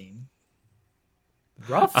my team.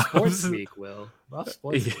 Rough sports week, Will. Rough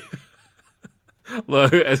sports week.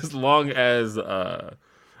 Look, as long as I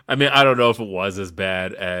mean, I don't know if it was as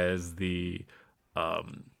bad as the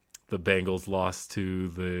Bengals lost to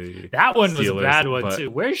the that one Steelers, was a bad one too.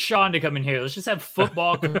 Where's Sean to come in here? Let's just have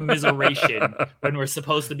football commiseration when we're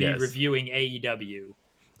supposed to be reviewing AEW.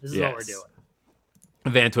 This is what we're doing.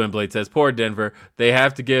 Van Twinblade says, poor Denver. They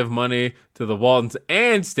have to give money to the Waltons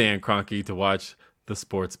and Stan Kroenke to watch the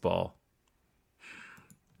sports ball.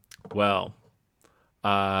 Well,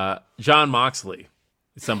 John Moxley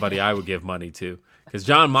is somebody I would give money to, because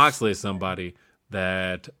John Moxley is somebody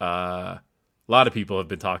that a lot of people have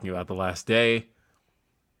been talking about the last day.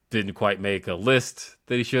 Didn't quite make a list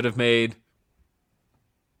that he should have made.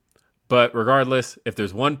 But regardless, if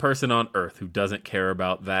there's one person on earth who doesn't care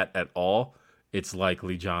about that at all, it's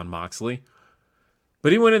likely John Moxley.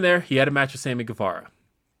 But he went in there. He had a match with Sammy Guevara.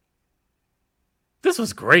 This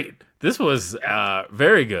was great. This was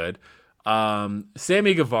very good.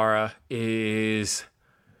 Sammy Guevara he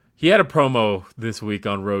had a promo this week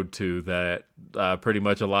on Road 2 that pretty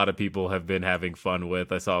much a lot of people have been having fun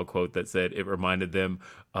with. I saw a quote that said it reminded them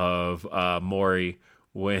of Maury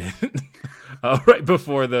when right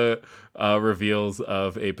before the reveals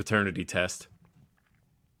of a paternity test.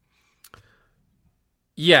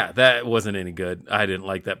 Yeah, that wasn't any good. I didn't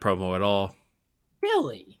like that promo at all.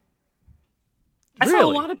 Really? I saw a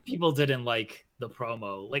lot of people didn't like the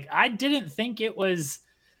promo. Like, I didn't think it was...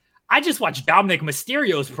 I just watched Dominic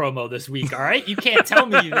Mysterio's promo this week. All right. You can't tell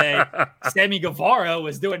me that Sammy Guevara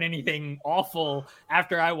was doing anything awful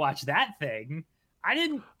after I watched that thing. I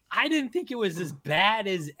didn't think it was as bad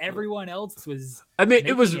as everyone else was. I mean,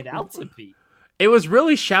 it was out to be. It was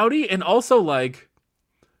really shouty, and also like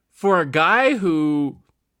for a guy who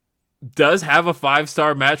does have a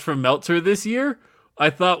 5-star match from Meltzer this year, I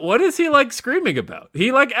thought, what is he like screaming about?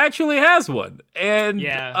 He like actually has one. And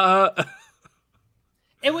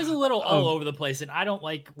it was a little all over the place. And I don't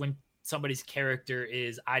like when somebody's character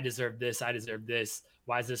is, I deserve this. I deserve this.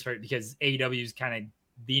 Why is this? Because AEW is kind of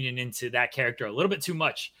leaning into that character a little bit too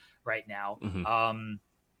much right now. Mm-hmm.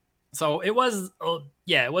 So it was a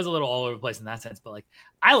little all over the place in that sense, but like,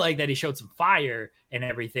 I like that he showed some fire and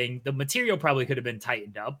everything. The material probably could have been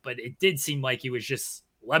tightened up, but it did seem like he was just,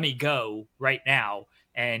 let me go right now.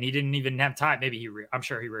 And he didn't even have time. Maybe I'm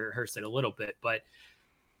sure he rehearsed it a little bit, but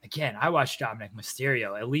again, I watched Dominic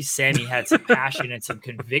Mysterio. At least Sammy had some passion and some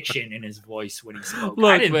conviction in his voice when he spoke.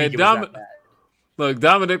 Look, I didn't think it was that bad. Look,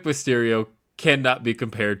 Dominic Mysterio cannot be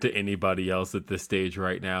compared to anybody else at this stage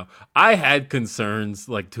right now. I had concerns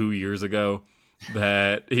like 2 years ago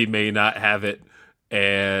that he may not have it.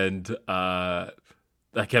 And I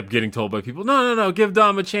kept getting told by people, no, give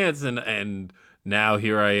Dom a chance. And now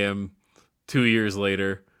here I am 2 years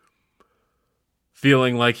later,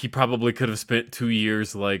 feeling like he probably could have spent 2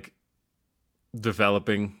 years like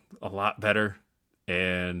developing a lot better.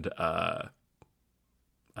 And I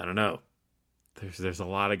don't know. There's a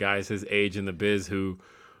lot of guys his age in the biz who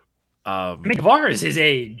Guevara is his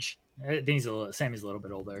age. I think Sammy's a little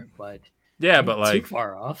bit older, but yeah, but like too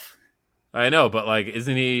far off. I know, but like,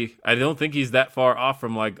 isn't he? I don't think he's that far off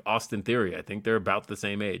from like Austin Theory. I think they're about the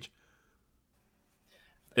same age.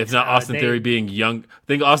 If not Austin Theory being young, I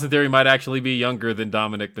think Austin Theory might actually be younger than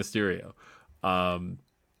Dominic Mysterio. Dominic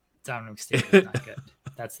Mysterio is not good.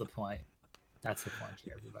 That's the point. That's the point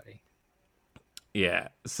here, everybody. Yeah.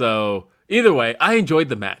 So either way, I enjoyed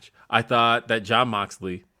the match. I thought that Jon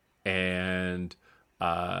Moxley and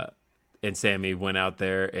Sammy went out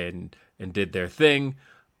there and did their thing.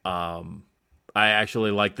 I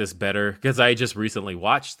actually like this better because I just recently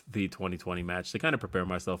watched the 2020 match to kind of prepare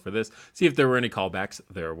myself for this, see if there were any callbacks.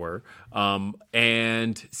 There were,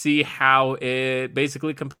 and see how it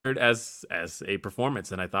basically compared as a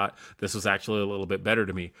performance. And I thought this was actually a little bit better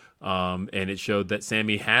to me. And it showed that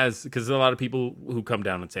Sammy has, because a lot of people who come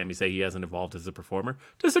down on Sammy say he hasn't evolved as a performer.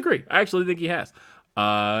 Disagree. I actually think he has.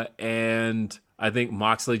 And I think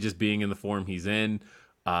Moxley just being in the form he's in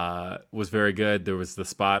was very good. There was the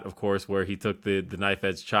spot, of course, where he took the knife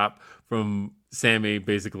edge chop from Sammy,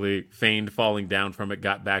 basically feigned falling down from it,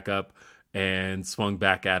 got back up, and swung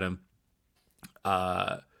back at him.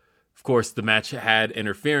 Of course, the match had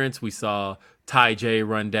interference. We saw Ty J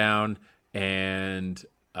run down, and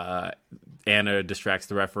Anna distracts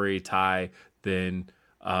the referee. Ty then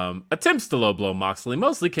attempts to low blow Moxley,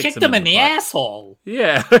 mostly kicks him in the asshole.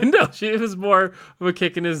 Yeah, no, it was more of a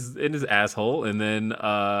kick in his asshole, and then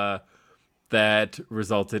that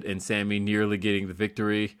resulted in Sammy nearly getting the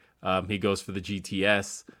victory. He goes for the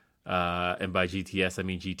GTS, and by GTS I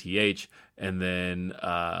mean GTH, and then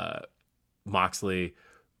Moxley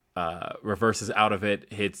reverses out of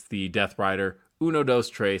it, hits the Death Rider, Uno Dos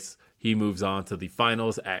Tres. He moves on to the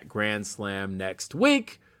finals at Grand Slam next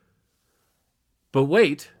week. But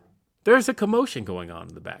wait, there's a commotion going on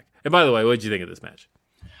in the back. And by the way, what did you think of this match?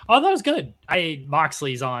 Oh, that was good.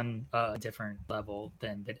 Moxley's on a different level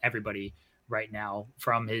than everybody right now,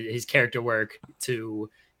 from his character work to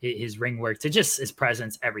his ring work to just his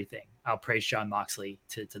presence, everything. I'll praise Jon Moxley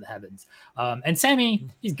to the heavens. And Sammy,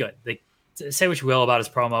 he's good. Like, say what you will about his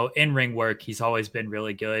promo. In ring work, he's always been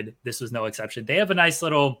really good. This was no exception. They have a nice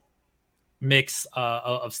little mix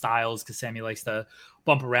of styles because Sammy likes to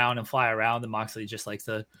bump around and fly around, and Moxley just likes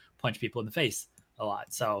to punch people in the face a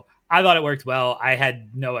lot. So I thought it worked well. I had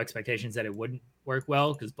no expectations that it wouldn't work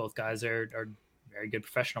well because both guys are very good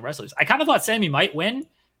professional wrestlers. I kind of thought Sammy might win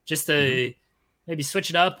just to maybe switch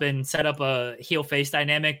it up and set up a heel face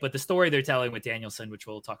dynamic, but the story they're telling with Danielson, which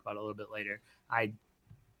we'll talk about a little bit later, I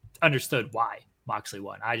understood why Moxley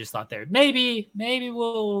won. I just thought maybe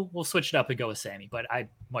we'll switch it up and go with Sammy, but I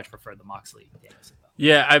much prefer the Moxley Danielson.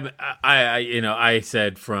 Yeah, I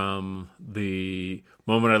said from the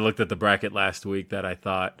moment I looked at the bracket last week that I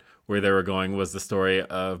thought where they were going was the story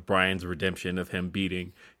of Bryan's redemption, of him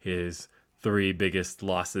beating his 3 biggest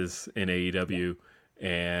losses in AEW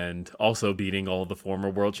and also beating all the former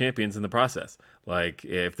world champions in the process. Like,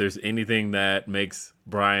 if there's anything that makes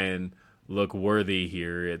Bryan look worthy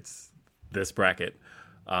here, it's this bracket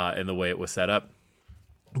and the way it was set up.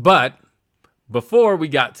 But before we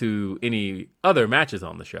got to any other matches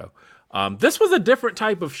on the show, this was a different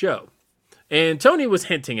type of show. And Tony was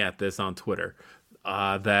hinting at this on Twitter,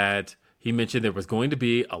 that he mentioned there was going to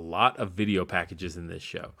be a lot of video packages in this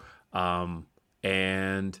show.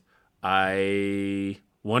 And I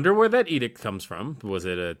wonder where that edict comes from. Was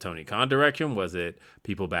it a Tony Khan direction? Was it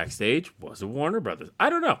people backstage? Was it Warner Brothers? I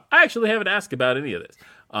don't know. I actually haven't asked about any of this.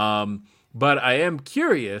 But I am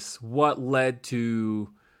curious what led to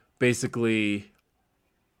basically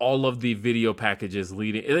all of the video packages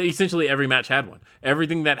leading. Essentially, every match had one.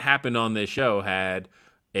 Everything that happened on this show had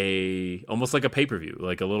almost like a pay-per-view,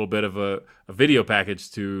 like a little bit of a video package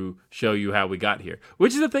to show you how we got here,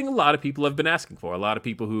 which is a thing a lot of people have been asking for. A lot of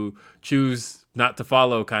people who choose not to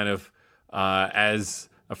follow kind of, as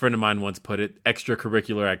a friend of mine once put it,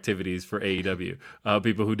 extracurricular activities for AEW.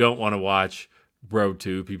 People who don't want to watch Road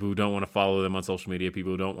 2, people who don't want to follow them on social media,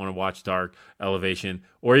 people who don't want to watch Dark, Elevation,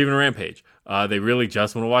 or even Rampage. They really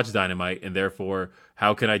just want to watch Dynamite, and therefore,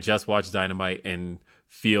 how can I just watch Dynamite and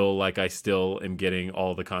feel like I still am getting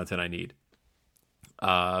all the content I need?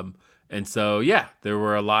 And so, yeah, there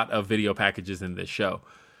were a lot of video packages in this show.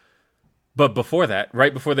 But before that,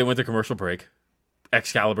 right before they went to commercial break,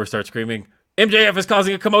 Excalibur starts screaming, MJF is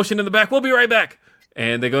causing a commotion in the back. We'll be right back.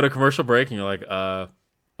 And they go to commercial break, and you're like,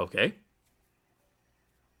 okay.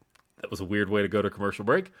 That was a weird way to go to commercial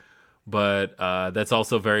break. But that's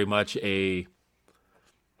also very much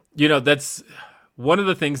that's one of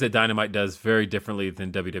the things that Dynamite does very differently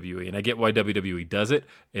than WWE. And I get why WWE does it.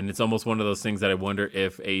 And it's almost one of those things that I wonder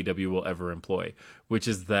if AEW will ever employ, which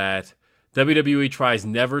is that WWE tries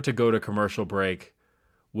never to go to commercial break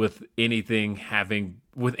with any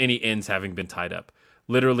ends having been tied up.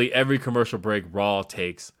 Literally every commercial break Raw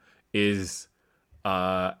takes is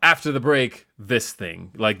after the break, this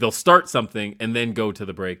thing. Like they'll start something and then go to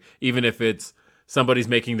the break, even if it's somebody's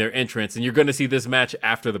making their entrance and you're going to see this match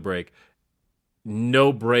after the break.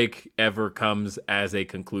 No break ever comes as a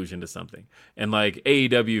conclusion to something. And like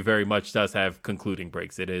AEW very much does have concluding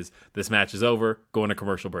breaks. It is, this match is over, going to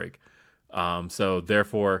commercial break. So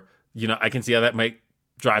therefore, I can see how that might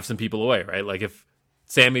drive some people away, right? Like if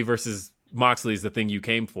Sammy versus Moxley is the thing you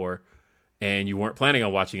came for and you weren't planning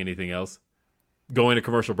on watching anything else, going to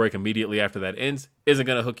commercial break immediately after that ends isn't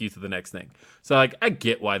going to hook you to the next thing. So like, I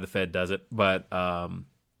get why the Fed does it, but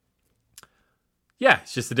yeah,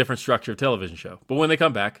 it's just a different structure of television show. But when they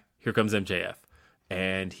come back, here comes MJF.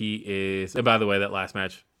 And and by the way, that last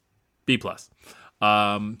match, B+.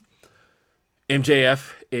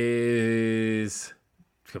 MJF is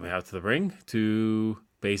coming out to the ring to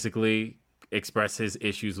basically express his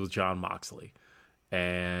issues with Jon Moxley.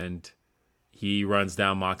 And he runs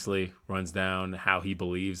down Moxley, runs down how he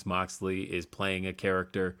believes Moxley is playing a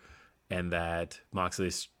character and that Moxley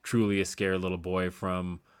is truly a scared little boy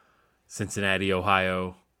from Cincinnati,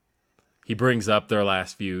 Ohio. He brings up their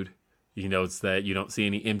last feud. He notes that you don't see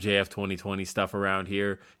any MJF 2020 stuff around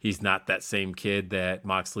here. He's not that same kid that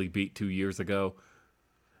Moxley beat 2 years ago.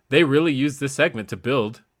 They really used this segment to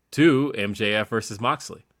build to MJF versus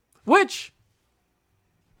Moxley, which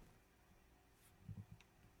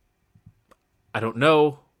I don't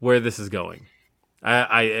know where this is going.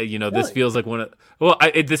 This feels like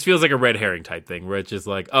this feels like a red herring type thing where it's just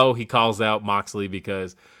like, oh, he calls out Moxley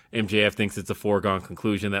because MJF thinks it's a foregone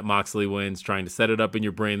conclusion that Moxley wins, trying to set it up in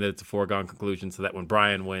your brain that it's a foregone conclusion so that when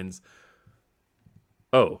Bryan wins,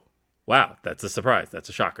 oh, wow, that's a surprise. That's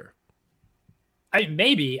a shocker. I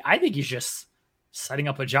think he's just setting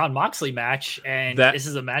up a Jon Moxley match, and this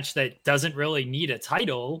is a match that doesn't really need a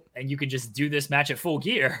title, and you can just do this match at Full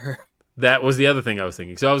Gear. That was the other thing I was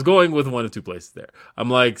thinking. So I was going with one of two places there. I'm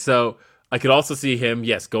like, so I could also see him,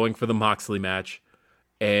 yes, going for the Moxley match,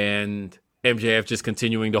 and MJF just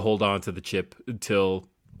continuing to hold on to the chip until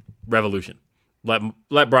Revolution.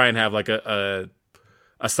 Let Bryan have like a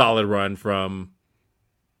solid run from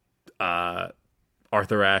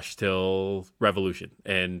Arthur Ashe till Revolution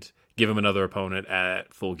and give him another opponent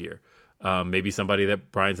at Full Gear. Maybe somebody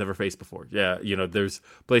that Bryan's never faced before. Yeah, there's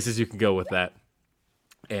places you can go with that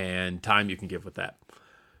and time you can give with that.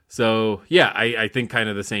 So, yeah, I think kind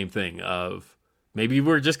of the same thing of maybe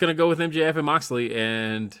we're just going to go with MJF and Moxley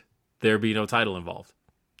and there be no title involved.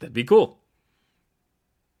 That'd be cool.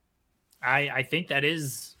 I think that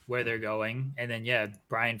is where they're going. And then, yeah,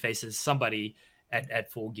 Bryan faces somebody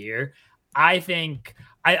at Full Gear. I think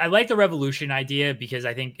I like the Revolution idea because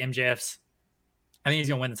I think I think he's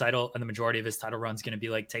going to win the title, and the majority of his title run is going to be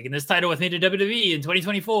like taking this title with me to WWE in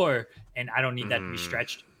 2024. And I don't need that to be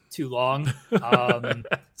stretched too long.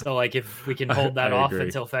 So like if we can hold that off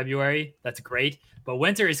until February, that's great. But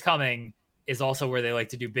winter is coming is also where they like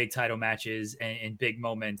to do big title matches and big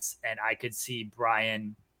moments. And I could see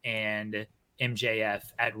Bryan and MJF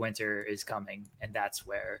at Winter is Coming, and that's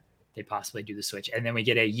where they possibly do the switch. And then we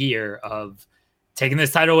get a year of taking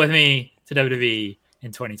this title with me to WWE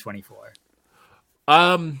in 2024.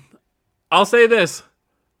 I'll say this.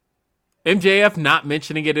 MJF not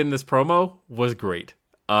mentioning it in this promo was great.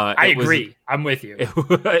 I agree. I'm with you.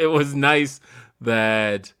 It was nice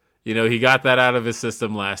that, he got that out of his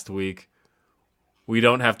system last week. We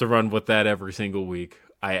don't have to run with that every single week.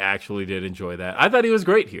 I actually did enjoy that. I thought he was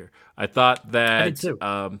great here. I thought that, I did too.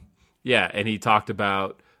 And he talked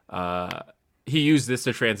about, he used this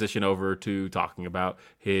to transition over to talking about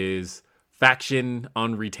his faction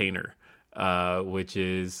on retainer, which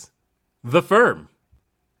is The Firm,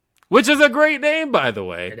 which is a great name, by the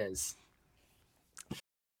way. It is.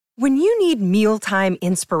 When you need mealtime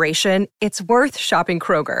inspiration, it's worth shopping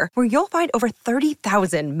Kroger, where you'll find over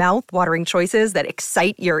 30,000 mouth-watering choices that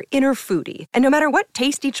excite your inner foodie. And no matter what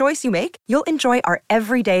tasty choice you make, you'll enjoy our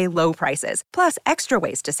everyday low prices, plus extra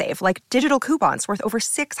ways to save, like digital coupons worth over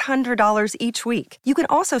 $600 each week. You can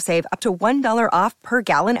also save up to $1 off per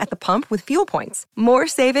gallon at the pump with fuel points. More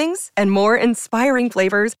savings and more inspiring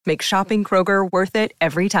flavors make shopping Kroger worth it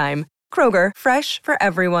every time. Kroger, fresh for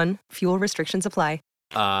everyone. Fuel restrictions apply.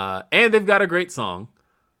 And they've got a great song.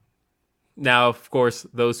 Now, of course,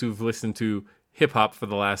 those who've listened to hip hop for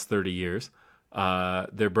the last 30 years,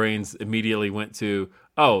 their brains immediately went to,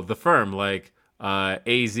 The Firm, like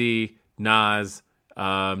AZ, Nas,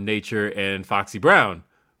 Nature, and Foxy Brown,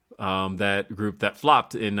 that group that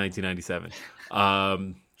flopped in 1997.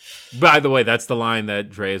 By the way, that's the line that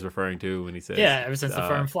Dre is referring to when he says, ever since The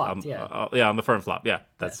Firm flopped. On The Firm flop. Yeah,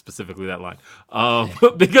 that's specifically that line.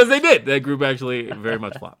 Because they did. That group actually very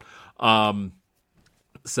much flopped. But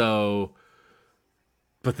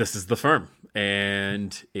this is The Firm,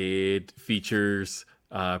 and it features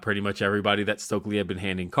pretty much everybody that Stokely had been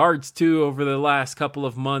handing cards to over the last couple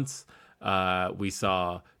of months. We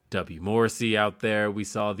saw W. Morrissey out there. We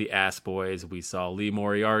saw the Ass Boys. We saw Lee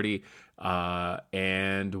Moriarty.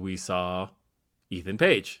 And we saw Ethan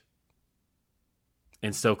Page.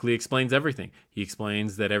 And Stokely explains everything. He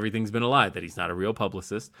explains that everything's been a lie, that he's not a real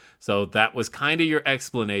publicist. So that was kind of your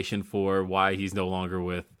explanation for why he's no longer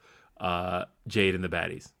with Jade and the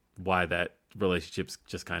Baddies, why that relationship's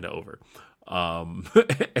just kind of over.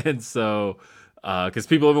 And so, because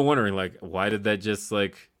people have been wondering, like, why did that just,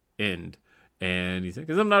 like, end? And he said,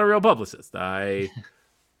 because I'm not a real publicist. I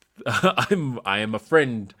am a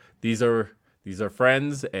friend. These are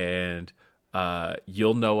friends, and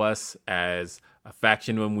you'll know us as a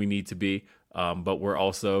faction when we need to be, but we're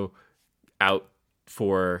also out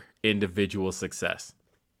for individual success.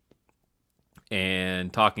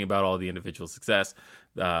 And talking about all the individual success,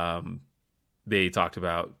 they talked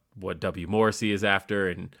about what W. Morrissey is after,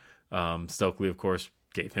 and Stokely, of course,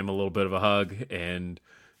 gave him a little bit of a hug, and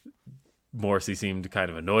Morrissey seemed kind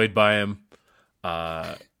of annoyed by him.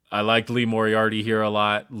 I liked Lee Moriarty here a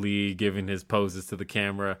lot. Lee giving his poses to the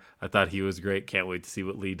camera. I thought he was great. Can't wait to see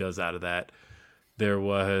what Lee does out of that. There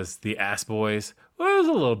was the Ass Boys. Well, it was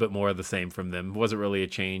a little bit more of the same from them. It wasn't really a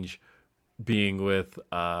change being with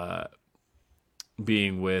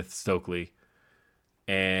Stokely.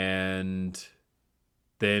 And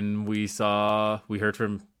then we heard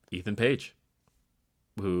from Ethan Page,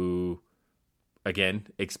 who, again,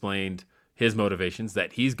 explained his motivations,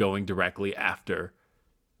 that he's going directly after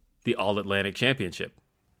the All-Atlantic Championship.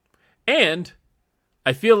 And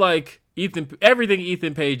I feel like everything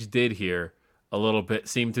Ethan Page did here a little bit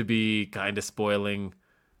seemed to be kind of spoiling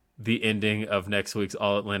the ending of next week's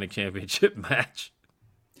All-Atlantic Championship match.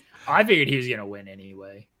 I figured he was going to win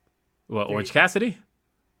anyway. What, Orange Cassidy?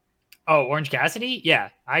 Oh, Orange Cassidy? Yeah,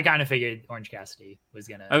 I kind of figured Orange Cassidy was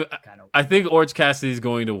going to kind of... I think Orange Cassidy is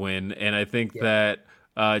going to win, and I think that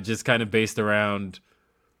just kind of based around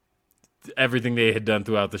everything they had done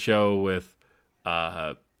throughout the show with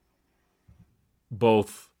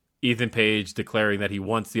both Ethan Page declaring that he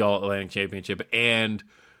wants the All-Atlantic Championship and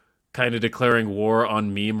kind of declaring war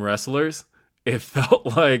on meme wrestlers, it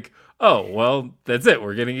felt like, oh, well, that's it.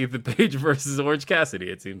 We're getting Ethan Page versus Orange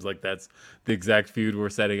Cassidy. It seems like that's the exact feud we're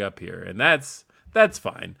setting up here. And that's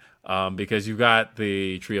fine because you've got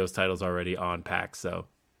the trios titles already on PAX. So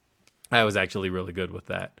I was actually really good with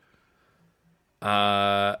that.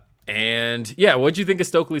 And yeah, what'd you think of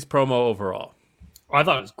Stokely's promo overall? Oh, I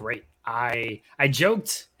thought it was great. I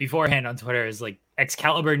joked beforehand on Twitter is like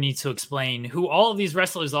Excalibur needs to explain who all of these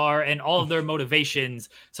wrestlers are and all of their motivations,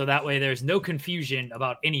 so that way there's no confusion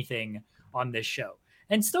about anything on this show.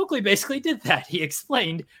 And Stokely basically did that. He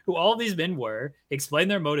explained who all of these men were,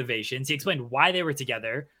 explained their motivations, he explained why they were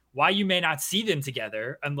together, why you may not see them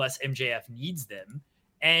together unless MJF needs them,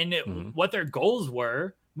 and what their goals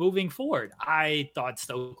were moving forward. I thought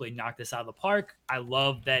Stokely knocked this out of the park. I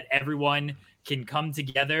love that everyone can come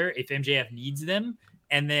together if MJF needs them.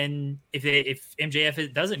 And then if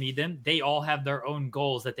MJF doesn't need them, they all have their own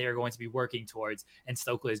goals that they are going to be working towards. And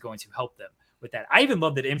Stokely is going to help them with that. I even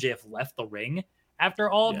love that MJF left the ring after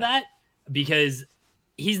all of that, because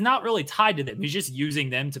he's not really tied to them. He's just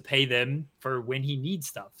using them to pay them for when he needs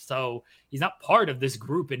stuff. So he's not part of this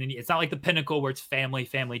group. And it's not like the Pinnacle where it's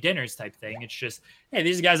family dinners type thing. It's just, hey,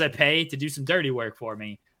 these guys I pay to do some dirty work for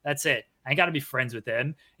me. That's it. I got to be friends with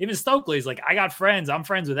them. Even Stokely's like, I got friends. I'm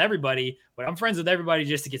friends with everybody, but I'm friends with everybody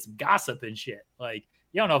just to get some gossip and shit. Like,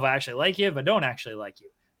 you don't know if I actually like you, if I don't actually like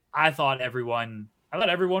you. I thought everyone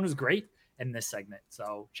was great in this segment.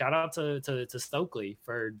 So shout out to Stokely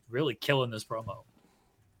for really killing this promo.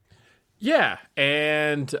 Yeah,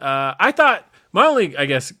 and I thought my only, I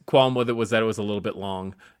guess, qualm with it was that it was a little bit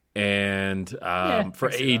long. And for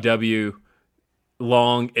AEW,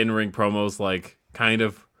 long in-ring promos, like, kind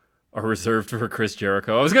of are reserved for Chris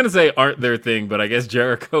Jericho. I was going to say aren't their thing, but I guess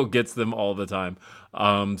Jericho gets them all the time.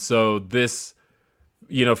 So this,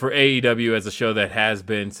 for AEW as a show that has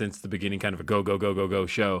been since the beginning kind of a go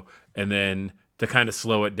show, and then to kind of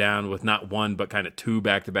slow it down with not one, but kind of two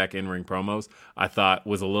back-to-back in-ring promos, I thought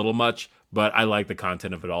was a little much, but I like the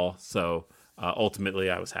content of it all. So ultimately,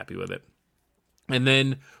 I was happy with it. And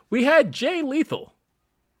then we had Jay Lethal.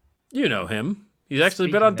 You know him. He's actually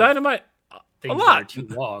been on Dynamite a lot. Too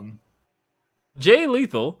long. Jay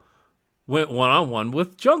Lethal went one-on-one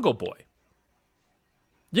with Jungle Boy.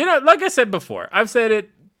 Like I said before, I've said it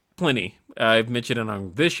plenty. I've mentioned it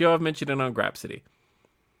on this show. I've mentioned it on Grapsity.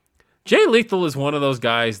 Jay Lethal is one of those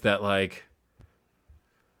guys that, like,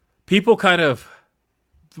 people kind of,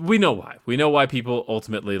 we know why. We know why people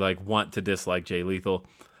ultimately, like, want to dislike Jay Lethal.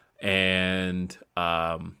 And,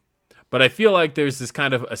 but I feel like there's this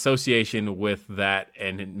kind of association with that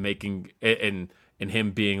and making, and him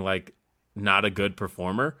being, like, not a good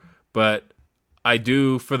performer. But I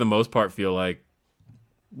do, for the most part, feel like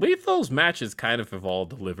Lethal's matches kind of have all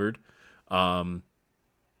delivered. And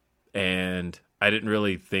I didn't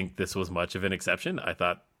really think this was much of an exception. I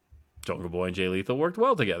thought Jungle Boy and Jay Lethal worked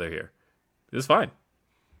well together here. It was fine.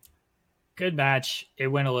 Good match. It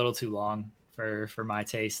went a little too long for my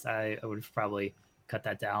taste. I would have probably cut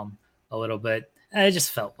that down a little bit. It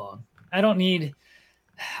just felt long.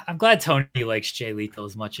 I'm glad Tony likes Jay Lethal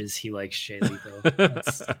as much as he likes Jay Lethal.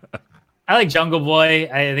 I like Jungle Boy.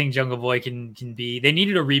 I think Jungle Boy can be. They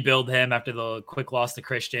needed to rebuild him after the quick loss to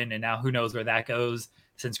Christian, and now who knows where that goes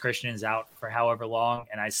since Christian is out for however long.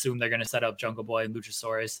 And I assume they're going to set up Jungle Boy and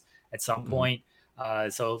Luchasaurus at some point.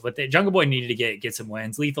 But the Jungle Boy needed to get some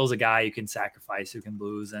wins. Lethal's a guy who can sacrifice, who can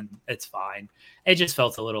lose, and it's fine. It just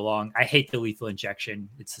felt a little long. I hate the lethal injection.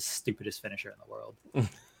 It's the stupidest finisher in the world.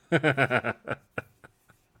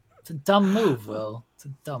 It's a dumb move, Will. It's a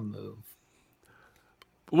dumb move.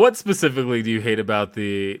 What specifically do you hate about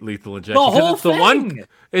the lethal injection? The whole thing.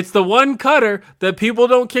 It's the one cutter that people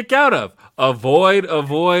don't kick out of. Avoid,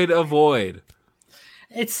 avoid, avoid.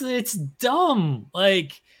 It's dumb.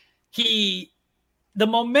 Like the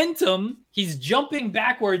momentum, he's jumping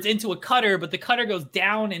backwards into a cutter, but the cutter goes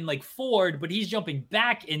down and like forward, but he's jumping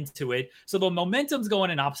back into it. So the momentum's going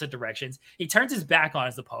in opposite directions. He turns his back on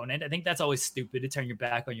his opponent. I think that's always stupid to turn your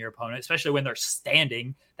back on your opponent, especially when they're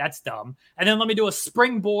standing. That's dumb. And then let me do a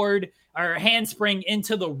springboard or handspring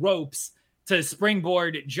into the ropes to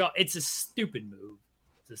springboard jump. It's a stupid move.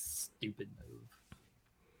 It's a stupid move.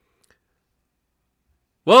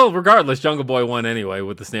 Well, regardless, Jungle Boy won anyway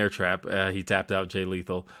with the snare trap. He tapped out Jay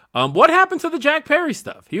Lethal. What happened to the Jack Perry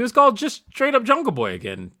stuff? He was called just straight up Jungle Boy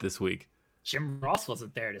again this week. Jim Ross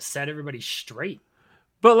wasn't there to set everybody straight.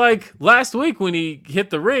 But like last week when he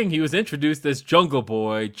hit the ring, he was introduced as Jungle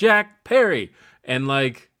Boy Jack Perry. And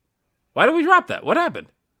like, why did we drop that? What happened?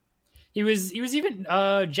 He was even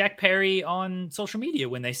Jack Perry on social media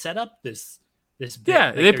when they set up this bit. Yeah,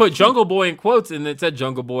 like they put Jungle Boy in quotes, and it said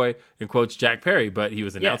Jungle Boy in quotes Jack Perry, but he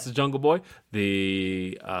was announced as Jungle Boy.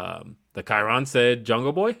 The Chiron said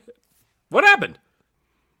Jungle Boy. What happened?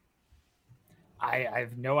 I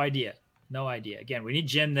have no idea. No idea. Again, we need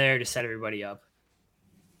Jim there to set everybody up.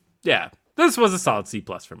 Yeah, this was a solid C+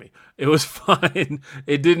 for me. It was fine.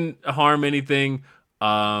 It didn't harm anything,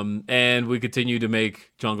 and we continue to make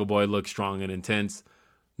Jungle Boy look strong and intense.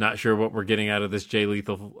 Not sure what we're getting out of this Jay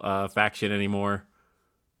Lethal faction anymore.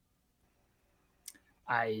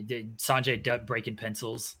 I did Sanjay breaking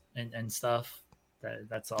pencils and stuff.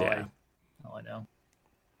 That's all. Yeah. All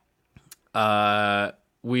I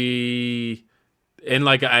know. and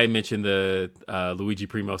like I mentioned the Luigi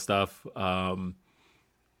Primo stuff,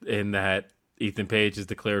 in that Ethan Page has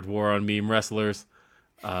declared war on meme wrestlers,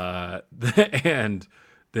 and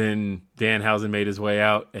then Danhausen made his way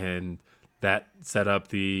out, and that set up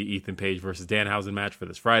the Ethan Page versus Danhausen match for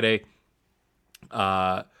this Friday.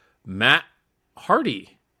 Matt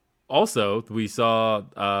Hardy. Also, we saw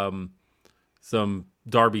some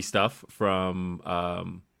Darby stuff from,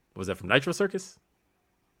 was that from Nitro Circus?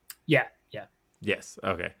 Yeah. Yes.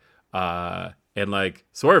 Okay. And like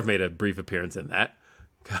Swerve made a brief appearance in that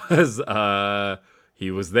because he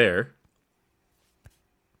was there.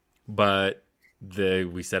 But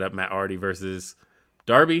we set up Matt Hardy versus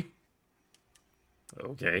Darby.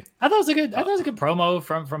 Okay. I thought it was a good promo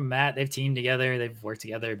from Matt. They've teamed together. They've worked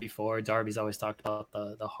together before. Darby's always talked about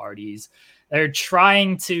the Hardys. They're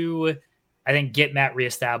trying to, I think, get Matt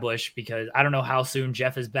reestablished because I don't know how soon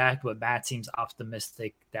Jeff is back, but Matt seems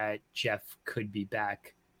optimistic that Jeff could be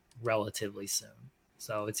back relatively soon.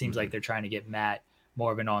 So it seems like they're trying to get Matt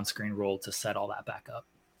more of an on-screen role to set all that back up.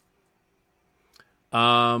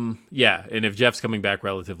 Yeah, and if Jeff's coming back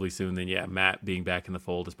relatively soon, then yeah, Matt being back in the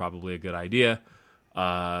fold is probably a good idea.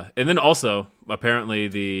 And then also, apparently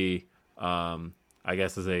the, I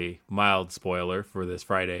guess as a mild spoiler for this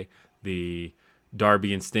Friday, the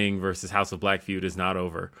Darby and Sting versus House of Black feud is not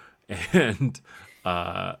over. And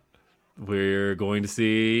we're going to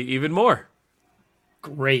see even more.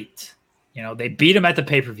 Great. They beat him at the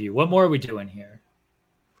pay-per-view. What more are we doing here?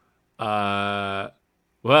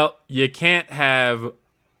 Well, you can't have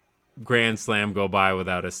Grand Slam go by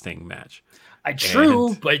without a Sting match.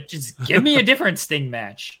 True, but just give me a different Sting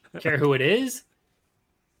match. Care who it is.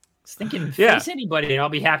 Sting can face anybody, and I'll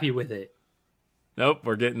be happy with it. Nope,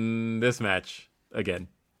 we're getting this match again.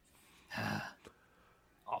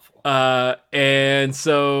 Awful. And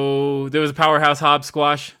so there was a Powerhouse Hobbs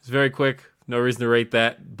squash. It's very quick. No reason to rate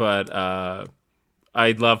that, but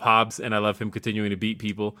I love Hobbs, and I love him continuing to beat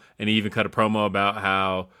people. And he even cut a promo about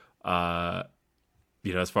how,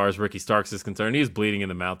 as far as Ricky Starks is concerned, he was bleeding in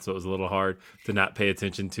the mouth, so it was a little hard to not pay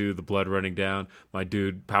attention to the blood running down my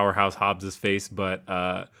dude Powerhouse Hobbs' face.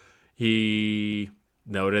 But he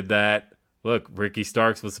noted that, look, Ricky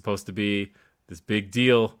Starks was supposed to be this big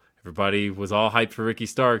deal. Everybody was all hyped for Ricky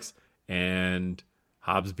Starks, and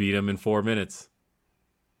Hobbs beat him in 4 minutes.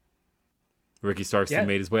 Ricky Starks then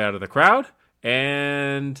made his way out of the crowd,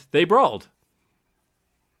 and they brawled.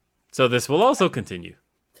 So this will also continue.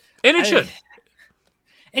 And it should.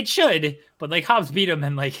 It should, but Hobbs beat him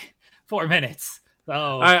in 4 minutes.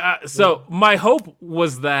 So my hope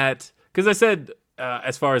was that, because I said,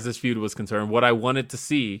 as far as this feud was concerned, what I wanted to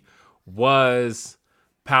see was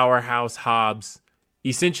Powerhouse Hobbs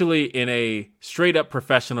essentially in a straight up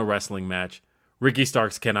professional wrestling match. Ricky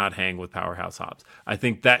Starks cannot hang with Powerhouse Hobbs. I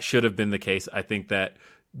think that should have been the case. I think that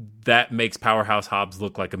makes Powerhouse Hobbs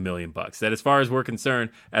look like $1 million. That as far as we're concerned,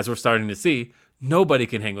 as we're starting to see, nobody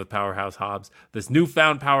can hang with Powerhouse Hobbs. This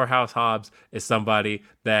newfound Powerhouse Hobbs is somebody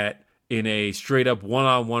that in a straight up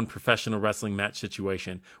one-on-one professional wrestling match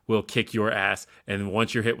situation will kick your ass. And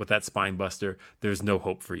once you're hit with that spine buster, there's no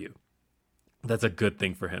hope for you. That's a good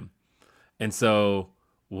thing for him. And so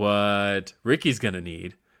what Ricky's going to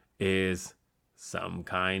need is some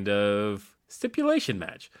kind of stipulation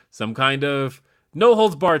match, some kind of no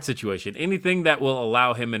holds barred situation, anything that will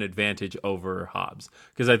allow him an advantage over Hobbs.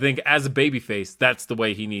 Because I think as a babyface, that's the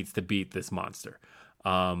way he needs to beat this monster.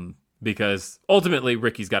 Because ultimately,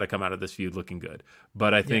 Ricky's got to come out of this feud looking good.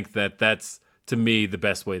 But I think that that's, to me, the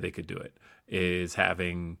best way they could do it is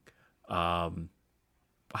having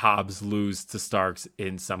Hobbs lose to Starks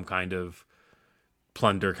in some kind of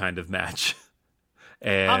plunder kind of match.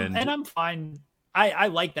 And I'm fine. I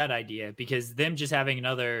like that idea because them just having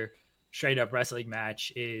another straight up wrestling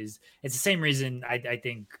match it's the same reason I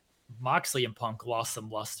think Moxley and Punk lost some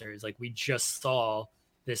lusters. We just saw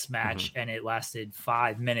this match and it lasted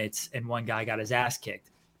 5 minutes and one guy got his ass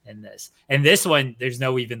kicked in this. And this one, there's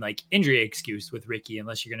no even injury excuse with Ricky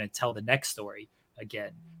unless you're going to tell the next story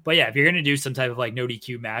again. But yeah, if you're going to do some type of no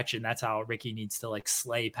DQ match and that's how Ricky needs to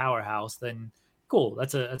slay Powerhouse, then cool.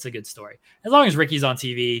 That's a good story. As long as Ricky's on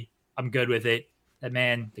TV, I'm good with it. That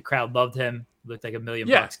man, the crowd loved him. Looked like $1 million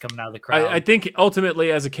coming out of the crowd. I think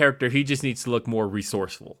ultimately as a character, he just needs to look more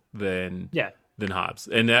resourceful than Hobbs.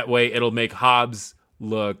 And that way it'll make Hobbs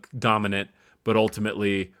look dominant, but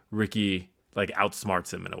ultimately Ricky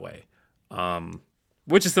outsmarts him in a way.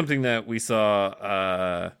 Which is something that we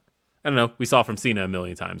saw we saw from Cena 1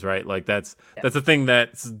 million times, right? That's a thing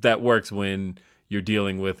that works when you're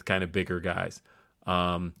dealing with kind of bigger guys.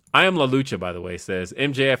 I Am La Lucha, by the way, says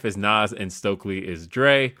MJF is Nas and Stokely is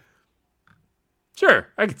Dre. Sure,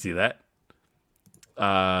 I could see that.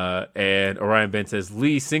 And Orion Ben says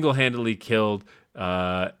Lee single-handedly killed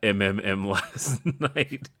MMM last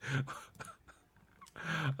night.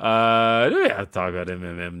 Do we have to talk about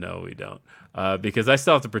MMM? No, we don't. Because I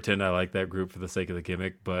still have to pretend I like that group for the sake of the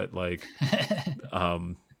gimmick, but like,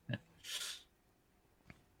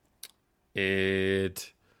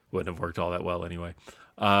 it wouldn't have worked all that well anyway.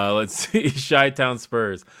 Let's see. Chi-Town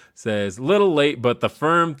Spurs says, little late, but the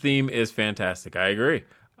Firm theme is fantastic. I agree.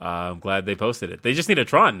 I'm glad they posted it. They just need a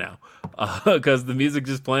Tron now, because the music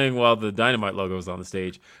just playing while the Dynamite logo was on the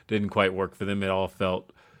stage didn't quite work for them. It all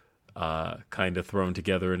felt kind of thrown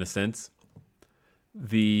together in a sense.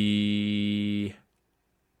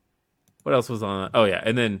 What else was on? Oh yeah,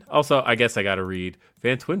 and then also I guess I got to read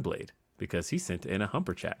Van Twinblade because he sent in a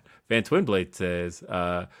Humper chat. Van Twinblade says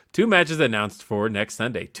 2 matches announced for next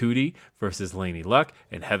Sunday: Tootie versus Laney Luck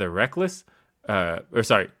and Heather Reckless.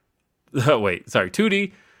 Tootie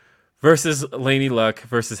versus Laney Luck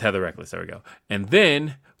versus Heather Reckless. There we go. And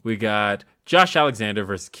then we got Josh Alexander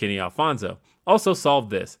versus Kenny Alfonso. Also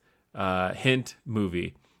solved this. Hint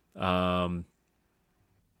movie. And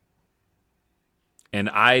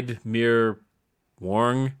I'd Mir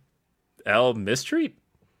Wong El Mistreat.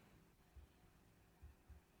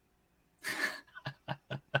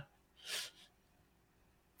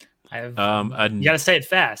 You gotta say it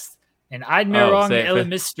fast. And I'd Mir Wong El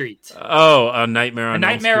Mistreat. Oh, A Nightmare on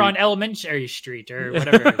Elm Street. On Elementary Street or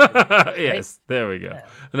whatever. Yes, there we go. Yeah.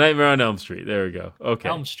 A Nightmare on Elm Street. There we go. Okay.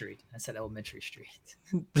 Elm Street. I said Elementary Street.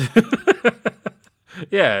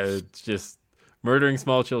 Yeah, it's just murdering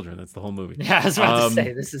small children. That's the whole movie. Yeah, I was about to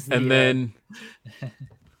say this is. Then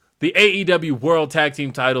the AEW World Tag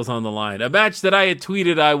Team titles on the line. A match that I had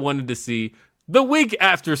tweeted I wanted to see the week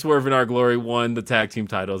after Swerve in Our Glory won the tag team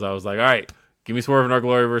titles. I was like, all right. Give me Swerve in Our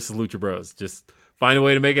Glory versus Lucha Bros. Just find a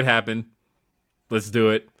way to make it happen. Let's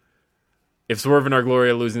do it. If Swerve in Our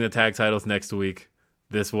Glory are losing the tag titles next week,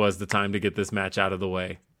 this was the time to get this match out of the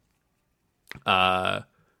way. Lucha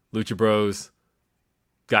Bros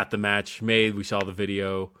got the match made. We saw the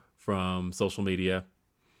video from social media.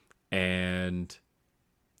 And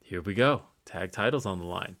here we go. Tag titles on the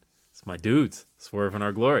line. It's my dudes. Swerve in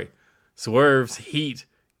Our Glory. Swerve's heat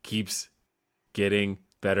keeps getting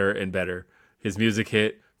better and better. His music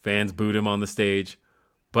hit, fans booed him on the stage,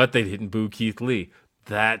 but they didn't boo Keith Lee.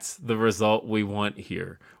 That's the result we want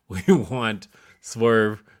here. We want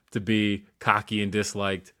Swerve to be cocky and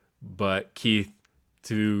disliked, but Keith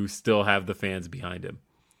to still have the fans behind him.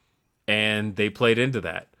 And they played into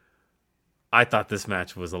that. I thought this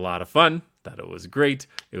match was a lot of fun. Thought it was great.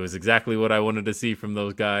 It was exactly what I wanted to see from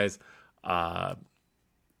those guys.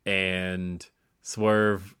 And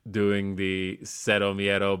Swerve doing the Cero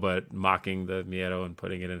Miedo, but mocking the Miedo and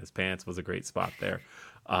putting it in his pants was a great spot there.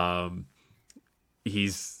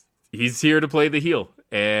 He's here to play the heel,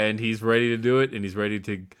 and he's ready to do it, and he's ready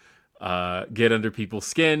to get under people's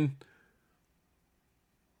skin.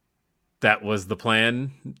 That was the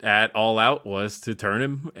plan at All Out, was to turn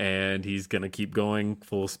him, and he's going to keep going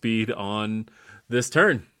full speed on this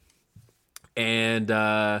turn. And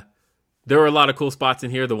there were a lot of cool spots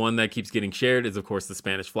in here. The one that keeps getting shared is, of course, the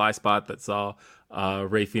Spanish Fly spot that saw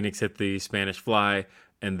Rey Fenix hit the Spanish Fly,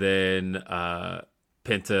 and then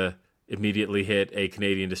Penta immediately hit a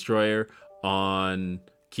Canadian Destroyer on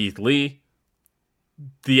Keith Lee.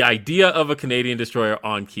 The idea of a Canadian Destroyer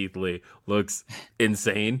on Keith Lee looks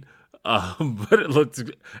insane, but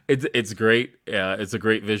it's great. It's a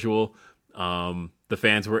great visual. The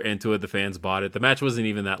fans were into it. The fans bought it. The match wasn't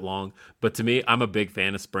even that long, but to me, I'm a big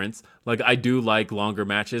fan of sprints. Like, I do like longer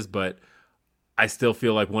matches, but I still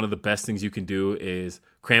feel like one of the best things you can do is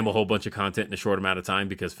cram a whole bunch of content in a short amount of time,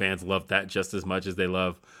 because fans love that just as much as they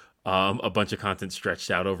love a bunch of content stretched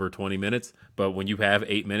out over 20 minutes. But when you have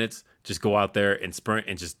 8 minutes, just go out there and sprint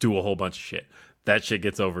and just do a whole bunch of shit. That shit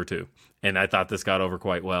gets over too. And I thought this got over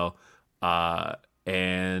quite well.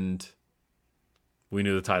 And we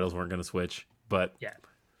knew the titles weren't going to switch. But yeah,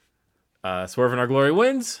 Swerve in Our Glory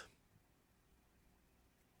wins.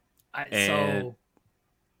 So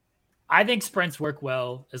I think sprints work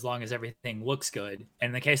well as long as everything looks good. And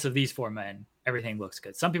in the case of these 4 men, everything looks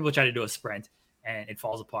good. Some people try to do a sprint and it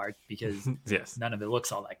falls apart because yes, none of it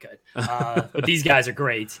looks all that good. But these guys are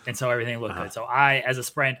great, and so everything looked good. So as a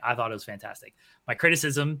sprint, I thought it was fantastic. My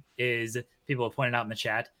criticism is, people have pointed out in the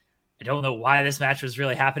chat, I don't know why this match was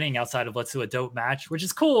really happening outside of let's do a dope match, which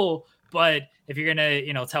is cool. But if you're going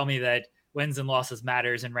to, tell me that wins and losses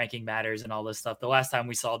matters and ranking matters and all this stuff, the last time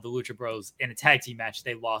we saw the Lucha Bros in a tag team match,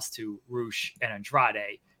 they lost to Rush and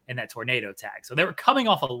Andrade in that tornado tag. So they were coming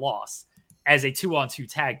off a loss as a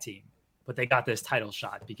 2-on-2 tag team, but they got this title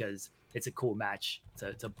shot because it's a cool match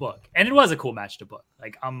to book. And it was a cool match to book.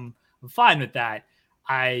 Like, I'm fine with that.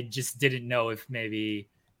 I just didn't know if maybe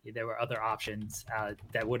there were other options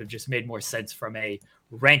that would have just made more sense from a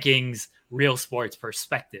rankings, real sports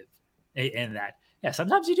perspective in that. Yeah,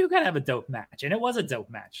 sometimes you do kind of have a dope match, and it was a dope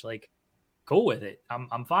match. Like, cool with it.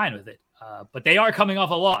 I'm fine with it. But they are coming off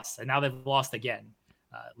a loss, and now they've lost again.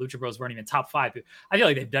 Lucha Bros weren't even top 5. I feel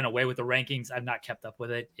like they've done away with the rankings. I've not kept up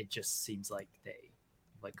with it. It just seems like they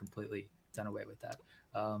completely done away with that.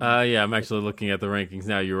 Yeah, I'm actually looking at the rankings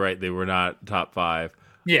now. You're right. They were not top 5.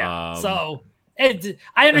 Yeah. So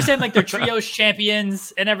I understand like they're trios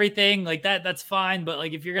champions and everything like that. That's fine. But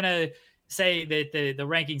like, if you're going to say that the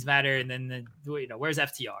rankings matter, and then where's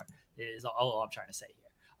FTR is all I'm trying to say here.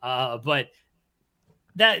 But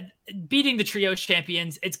that beating the trios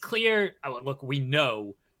champions, it's clear. Look, we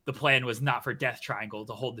know the plan was not for Death Triangle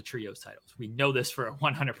to hold the trios titles. We know this for a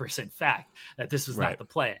 100% fact that this was not the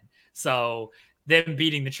plan. So them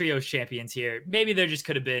beating the trios champions here, maybe there just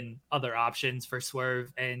could have been other options for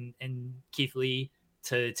Swerve and Keith Lee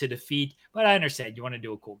to defeat. But I understand you want to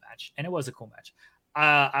do a cool match, and it was a cool match.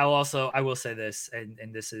 I will say this,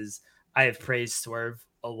 and this is, I have praised Swerve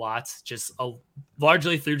a lot, just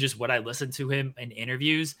largely through just what I listened to him in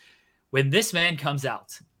interviews. When this man comes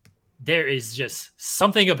out, there is just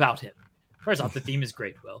something about him. First off, the theme is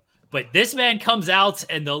great, Will. But this man comes out,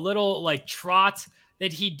 and the little like trot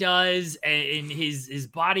that he does, and his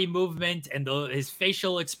body movement and his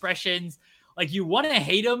facial expressions, like, you want to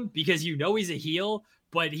hate him because you know he's a heel,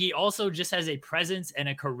 but he also just has a presence and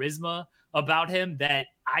a charisma about him that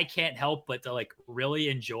I can't help but to like really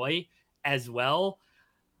enjoy as well.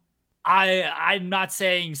 I'm not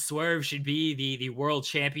saying Swerve should be the world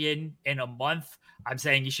champion in a month. I'm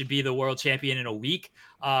saying he should be the world champion in a week,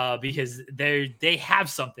 because they have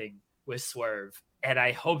something with Swerve, and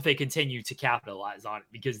I hope they continue to capitalize on it,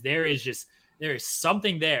 because there is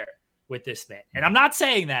something there with this man. And I'm not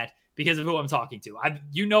saying that because of who I'm talking to. I've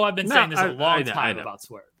been saying this a long time about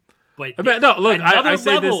Swerve. But no, look, I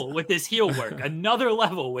say level this with this heel work. Another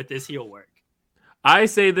level with this heel work. I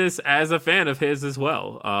say this as a fan of his as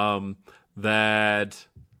well. That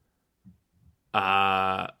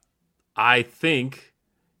I think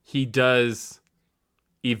he does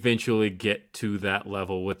eventually get to that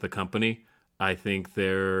level with the company. I think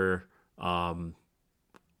they're okay.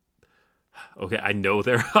 I know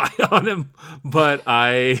they're high on him, but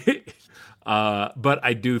I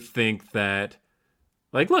do think that,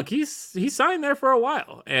 like, look, he's signed there for a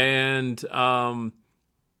while, and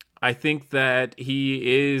I think that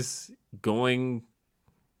he is going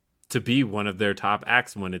to be one of their top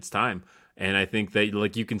acts when it's time. And I think that,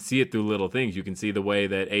 like, you can see it through little things. You can see the way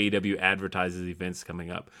that AEW advertises events coming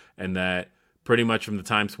up, and that pretty much from the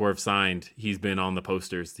time Swerve signed, he's been on the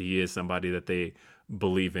posters. He is somebody that they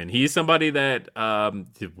believe in. He's somebody that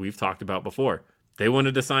we've talked about before. They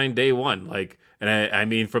wanted to sign day one. Like, and I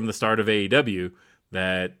mean, from the start of AEW,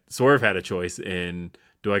 that Swerve had a choice in,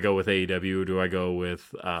 do I go with AEW or do I go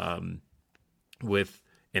with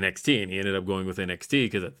NXT? And he ended up going with NXT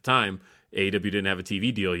because at the time, AEW didn't have a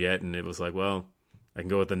TV deal yet, and it was like, well, I can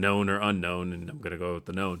go with the known or unknown, and I'm going to go with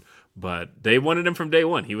the known. But they wanted him from day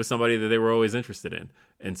one. He was somebody that they were always interested in.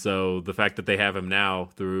 And so the fact that they have him now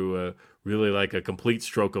through really like a complete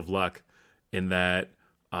stroke of luck, in that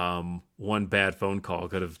one bad phone call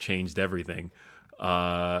could have changed everything.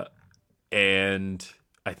 And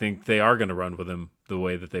I think they are going to run with him the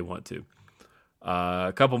way that they want to.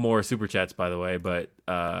 A couple more super chats, by the way, but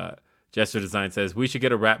Jester Design says, we should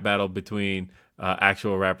get a rap battle between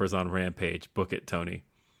actual rappers on Rampage. Book it, Tony.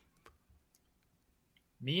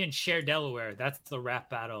 Me and Cher Delaware, that's the rap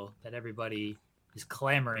battle that everybody is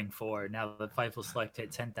clamoring for now that Fightful Select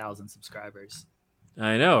hit 10,000 subscribers.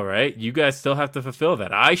 I know, right? You guys still have to fulfill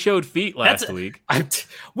that. I showed feet last week. I'm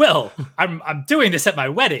doing this at my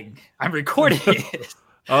wedding. I'm recording it.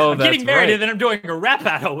 Oh, I'm that's getting married, right. and then I'm doing a rap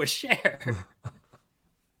battle with Cher.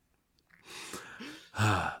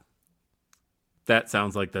 That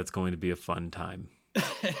sounds like that's going to be a fun time.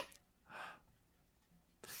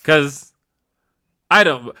 Because I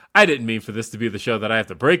didn't mean for this to be the show that I have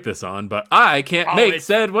to break this on, but I can't make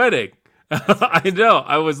said wedding. I know.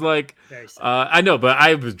 I was like, I know, but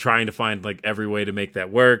I was trying to find like every way to make that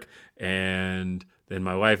work. And then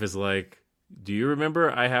my wife is like, do you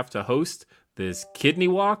remember I have to host this kidney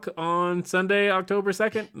walk on Sunday, October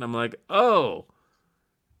 2nd? And I'm like, oh,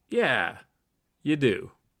 yeah, you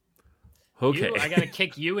do. Okay. I got to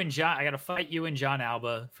kick you and John. I got to fight you and John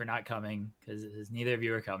Alba for not coming because neither of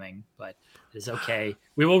you are coming, but it's okay.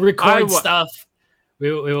 We will record stuff.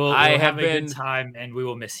 We will have a good time, and we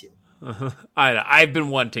will miss you. I've been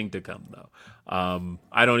wanting to come, though.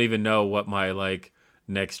 I don't even know what my like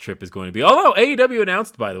next trip is going to be. Although AEW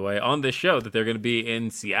announced, by the way, on this show that they're going to be in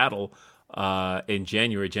Seattle in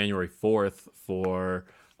January 4th for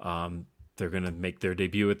they're going to make their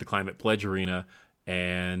debut at the Climate Pledge Arena,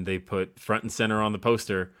 and they put front and center on the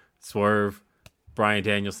poster Swerve, Bryan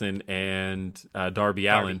Danielson, and Darby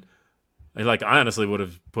Allin. Like, I honestly would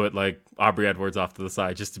have put like Aubrey Edwards off to the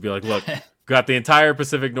side just to be like, look, got the entire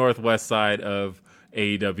Pacific Northwest side of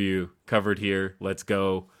AEW covered here. Let's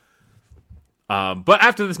go. But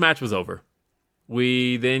after this match was over,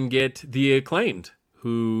 we then get the Acclaimed,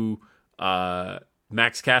 who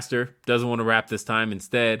Max Caster doesn't want to rap this time.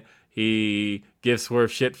 Instead, he gives Swerve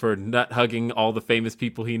shit for nut hugging all the famous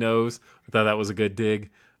people he knows. I thought that was a good dig.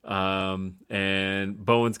 And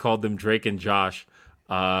Bowens called them Drake and Josh.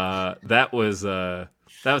 That was a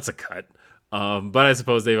cut. But I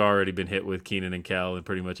suppose they've already been hit with Keenan and Kel and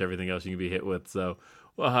pretty much everything else you can be hit with. So,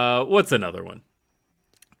 what's another one?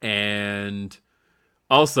 And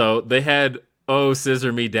also, they had "Oh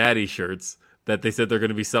Scissor Me Daddy" shirts that they said they're going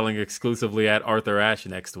to be selling exclusively at Arthur Ashe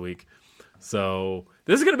next week. So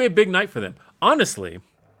this is going to be a big night for them. Honestly,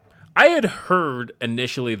 I had heard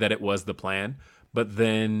initially that it was the plan, but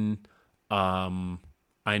then I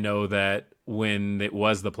know that when it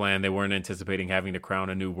was the plan, they weren't anticipating having to crown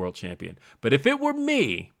a new world champion. But if it were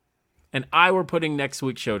me and I were putting next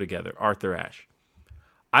week's show together, Arthur Ashe,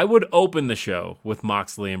 I would open the show with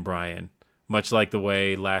Moxley and Bryan, much like the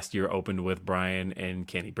way last year opened with Bryan and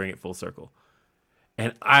Kenny. Bring it full circle.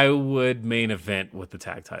 And I would main event with the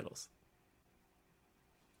tag titles.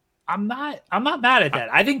 I'm not mad at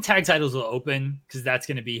that. I think tag titles will open because that's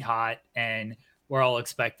going to be hot, and we're all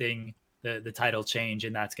expecting the title change,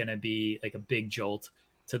 and that's going to be like a big jolt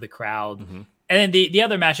to the crowd. Mm-hmm. And then the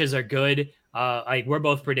other matches are good. Like we're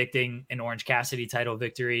both predicting an Orange Cassidy title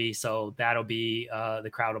victory, so that'll be the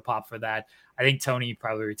crowd will pop for that. I think Tony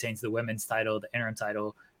probably retains the women's title, the interim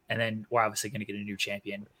title, and then we're obviously going to get a new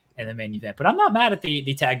champion in the main event. But I'm not mad at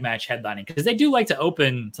the tag match headlining because they do like to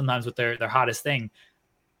open sometimes with their hottest thing.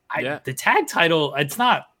 The tag title, it's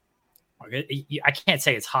not. I can't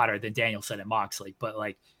say it's hotter than Danielson and Moxley, but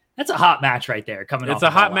like that's a hot match right there. It's a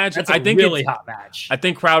hot match. That's really hot match. I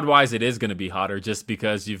think crowd wise, it is going to be hotter just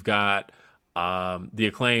because you've got the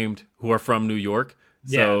Acclaimed who are from New York,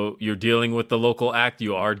 so you're dealing with the local act.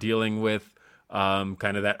 You are dealing with kind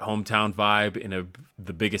of that hometown vibe in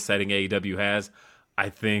the biggest setting AEW has. I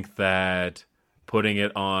think that putting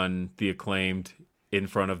it on the Acclaimed in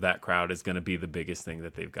front of that crowd is going to be the biggest thing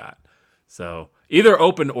that they've got. So either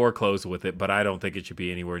open or close with it, but I don't think it should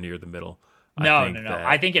be anywhere near the middle. No.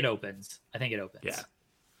 I think it opens. Yeah.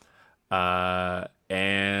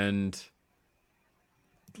 And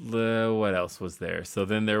what else was there? So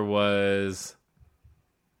then there was...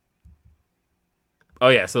 Oh,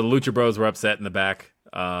 yeah. So the Lucha Bros were upset in the back,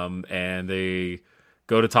 and they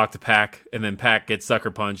go to talk to Pac, and then Pac gets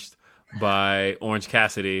sucker punched by Orange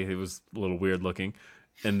Cassidy. It was a little weird looking.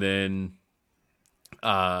 And then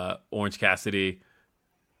Orange Cassidy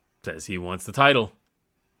says he wants the title.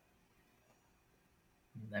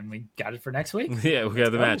 And we got it for next week. Yeah, we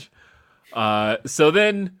got the match. So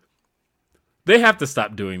then they have to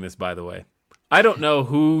stop doing this, by the way. I don't know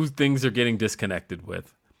who things are getting disconnected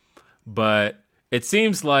with, but it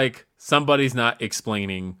seems like somebody's not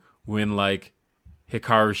explaining when like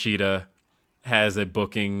Hikaru Shida has a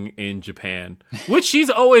booking in Japan, which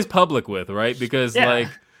she's always public with, right? Because like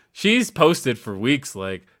she's posted for weeks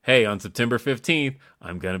like, hey, on September 15th,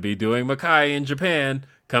 I'm going to be doing Makai in Japan.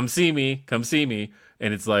 Come see me.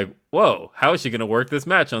 And it's like, whoa, how is she going to work this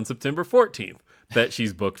match on September 14th that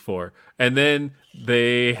she's booked for? And then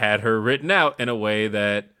they had her written out in a way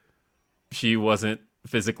that she wasn't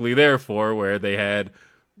physically there for, where they had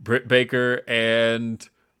Britt Baker and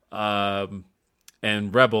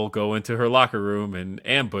Rebel go into her locker room and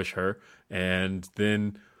ambush her. And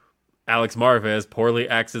then Alex Marvez poorly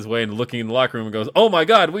acts his way into looking in the locker room and goes, oh my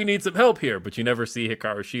God, we need some help here. But you never see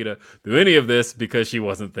Hikaru Shida do any of this because she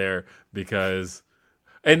wasn't there.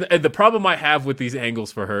 And the problem I have with these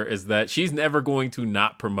angles for her is that she's never going to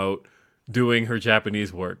not promote doing her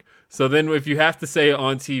Japanese work. So then if you have to say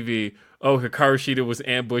on TV, oh, Hikaru Shida was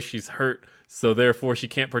ambushed, she's hurt, so therefore she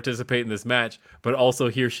can't participate in this match, but also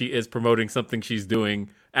here she is promoting something she's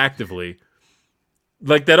doing actively.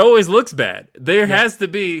 Like, that always looks bad. There has to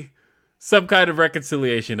be some kind of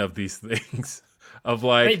reconciliation of these things. Of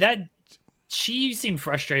like... Wait, she seemed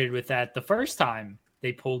frustrated with that the first time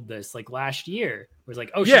they pulled this, like last year. It was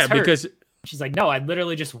like, oh, she's hurt. Because she's like, no, I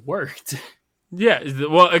literally just worked. Yeah,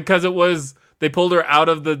 well, because it was... They pulled her out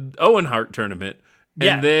of the Owen Hart tournament.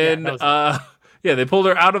 And then... they pulled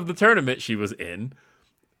her out of the tournament she was in.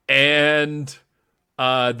 and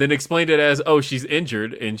then explained it as, oh, she's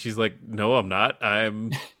injured. And she's like, no, I'm not.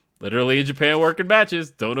 I'm literally in Japan working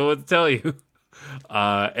matches. Don't know what to tell you.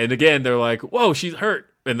 And again, they're like, whoa, she's hurt.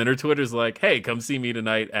 And then her Twitter's like, hey, come see me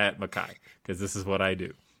tonight at Makai, because this is what I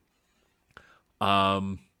do.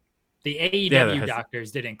 The AEW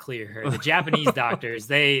doctors didn't clear her. The Japanese doctors,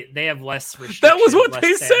 they have less restrictions. That was what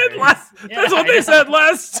they said last. That's what they said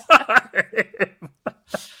last time.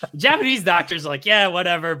 Japanese doctors are like, yeah,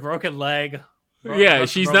 whatever, broken leg.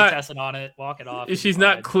 She's not testing on it, walk it off. She's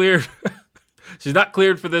not cleared. She's not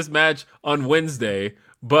cleared for this match on Wednesday,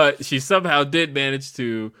 but she somehow did manage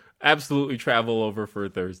to absolutely travel over for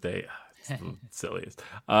Thursday. Silliest.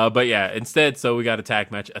 But yeah, instead, so we got a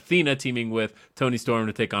tag match. Athena teaming with Toni Storm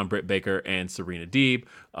to take on Britt Baker and Serena Deeb,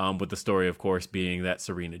 with the story, of course, being that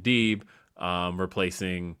Serena Deeb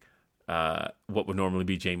replacing what would normally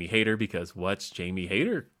be Jamie Hayter, because what's Jamie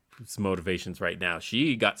Hayter's motivations right now?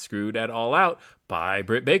 She got screwed at All Out by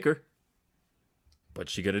Britt Baker.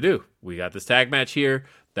 What's she going to do? We got this tag match here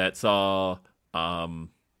that's all kind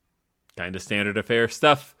of standard affair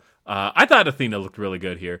stuff. I thought Athena looked really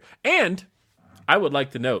good here. And I would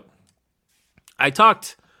like to note, I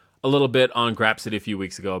talked a little bit on Grapsity a few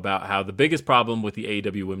weeks ago about how the biggest problem with the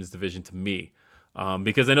AEW women's division to me,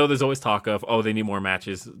 because I know there's always talk of, oh, they need more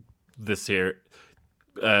matches this year,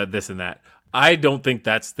 this and that. I don't think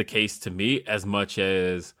that's the case to me, as much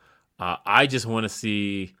as I just want to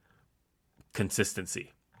see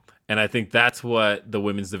consistency. And I think that's what the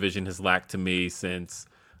women's division has lacked to me since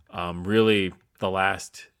really the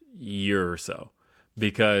last year or so,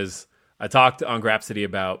 because I talked on Grapsity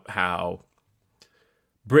about how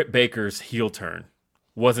Britt Baker's heel turn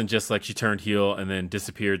wasn't just like she turned heel and then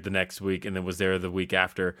disappeared the next week and then was there the week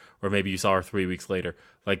after, or maybe you saw her 3 weeks later.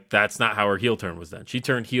 Like, that's not how her heel turn was done. She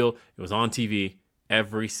turned heel. It was on TV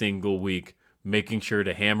every single week, making sure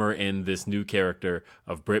to hammer in this new character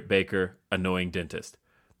of Britt Baker, annoying dentist.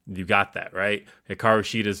 You got that, right? Hikaru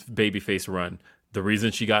Shida's babyface run. The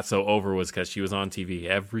reason she got so over was because she was on TV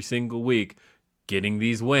every single week getting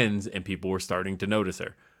these wins, and people were starting to notice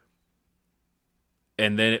her.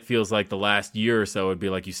 And then it feels like the last year or so, it'd be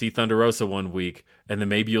like you see Thunder Rosa one week, and then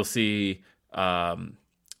maybe you'll see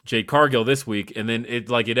Jade Cargill this week, and then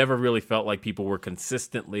it ever really felt like people were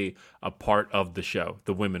consistently a part of the show.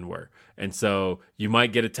 The women were. And so you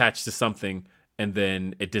might get attached to something, and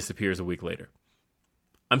then it disappears a week later.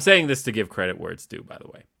 I'm saying this to give credit where it's due, by the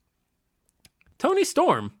way. Toni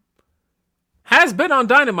Storm has been on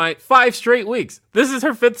Dynamite 5 straight weeks. This is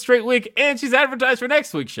her 5th straight week, and she's advertised for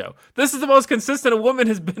next week's show. This is the most consistent a woman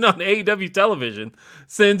has been on AEW television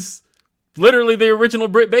since literally the original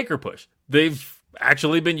Britt Baker push. They've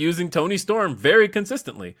actually been using Toni Storm very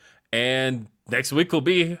consistently, and next week will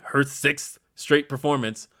be her 6th straight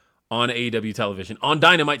performance on AEW television, on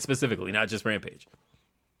Dynamite specifically, not just Rampage.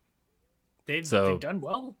 They've done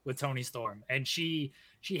well with Toni Storm, and she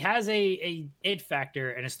has a it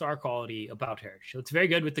factor and a star quality about her. She looks very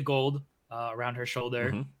good with the gold around her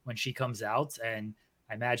shoulder when she comes out, and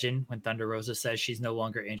I imagine when Thunder Rosa says she's no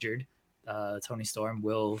longer injured, Toni Storm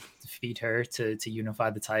will defeat her to unify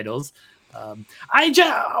the titles. I'm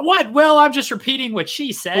just repeating what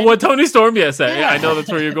she said. What Toni Storm said. Yeah, I know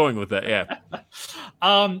that's where you're going with that. Yeah.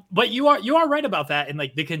 But you are right about that, and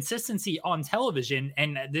like the consistency on television.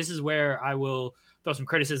 And this is where I will throw some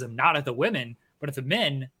criticism, not at the women, but at the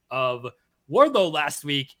men of Wardlow last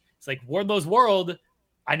week. It's like Wardlow's world.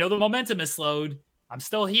 I know the momentum is slowed. I'm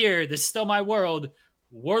still here. This is still my world.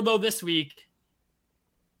 Wardlow this week,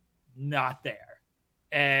 not there.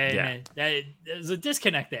 And there's a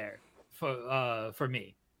disconnect there for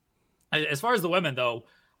me. As far as the women, though,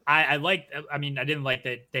 I didn't like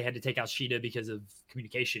that they had to take out Shida because of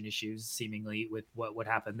communication issues, seemingly, with what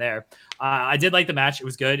happened there. I did like the match. It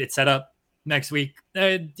was good. It's set up next week.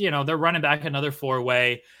 They're running back another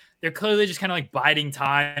 4-way. They're clearly just kind of like biding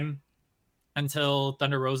time until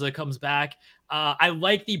Thunder Rosa comes back. I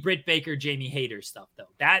like the Britt Baker, Jamie Hayter stuff, though.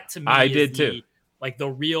 That, to me, I did too. Like the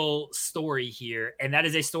real story here. And that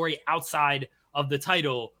is a story outside of the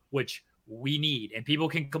title, which we need. And people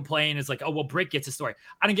can complain. It's like, oh, well, Britt gets a story.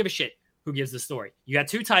 I don't give a shit who gives the story. You got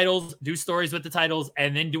 2 titles, do stories with the titles,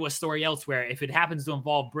 and then do a story elsewhere. If it happens to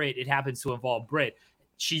involve Britt, it happens to involve Britt.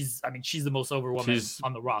 She's the most over woman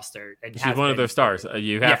on the roster. And she's one of their stars.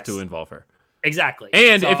 You have to involve her. Exactly.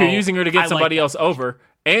 And if you're using her to get somebody else over,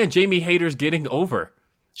 and Jamie Hayter's getting over.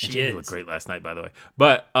 Jamie looked great last night, by the way.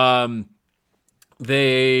 But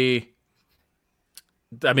they're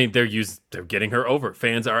getting her over.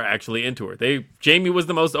 Fans are actually into her. Jamie was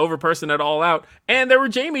the most over person at All Out, and there were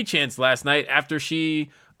Jamie chants last night after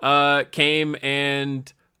she came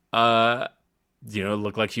and it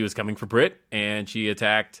looked like she was coming for Britt, and she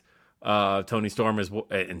attacked Toni Storm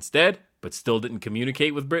instead, but still didn't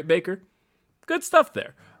communicate with Britt Baker. Good stuff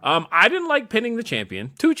there. I didn't like pinning the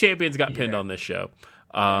champion. 2 champions got pinned on this show.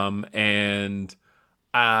 And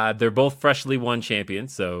they're both freshly won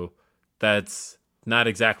champions, so that's not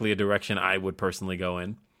exactly a direction I would personally go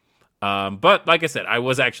in. But like I said, I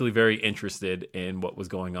was actually very interested in what was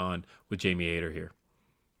going on with Jamie Hayter here.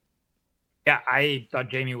 Yeah, I thought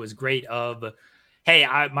Jamie was great hey,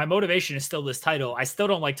 my motivation is still this title. I still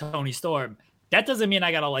don't like Toni Storm. That doesn't mean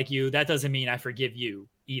I got to like you. That doesn't mean I forgive you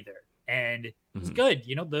either. And it's good.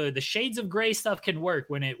 The shades of gray stuff can work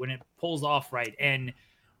when it pulls off right. And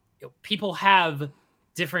people have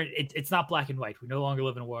different, it's not black and white. We no longer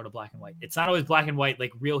live in a world of black and white. It's not always black and white.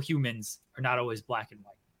 Like real humans are not always black and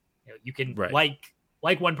white. You can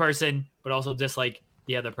like one person, but also dislike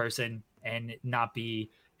the other person and not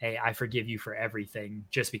be, hey, I forgive you for everything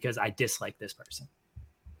just because I dislike this person.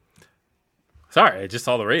 Sorry, I just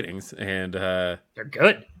saw the ratings, and they're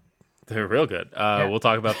good. They're real good. We'll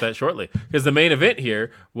talk about that shortly, because the main event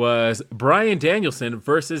here was Bryan Danielson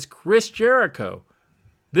versus Chris Jericho.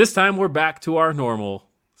 This time we're back to our normal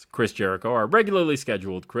Chris Jericho, our regularly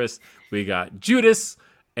scheduled Chris. We got Judas,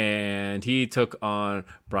 and he took on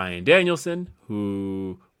Bryan Danielson,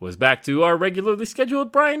 who was back to our regularly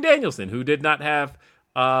scheduled Bryan Danielson, who did not have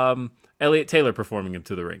Elliot Taylor performing him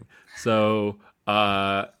to the ring. So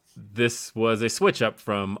this was a switch up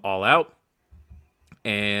from All Out,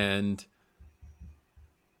 and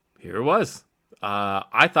here it was.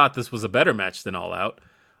 I thought this was a better match than All Out.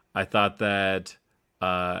 I thought that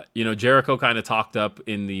Jericho kind of talked up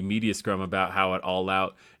in the media scrum about how at All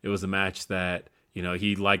Out it was a match that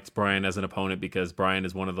he liked Bryan as an opponent because Bryan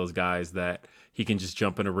is one of those guys that he can just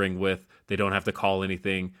jump in a ring with. They don't have to call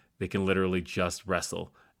anything. They can literally just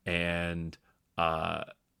wrestle. And I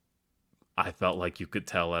felt like you could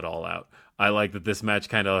tell at All Out. I like that this match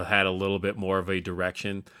kind of had a little bit more of a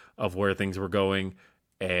direction of where things were going.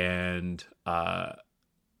 And I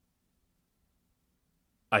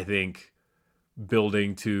think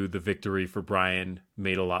building to the victory for Bryan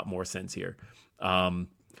made a lot more sense here.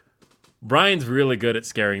 Bryan's really good at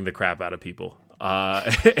scaring the crap out of people.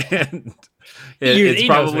 And it's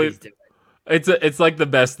probably it's like the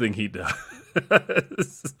best thing he does.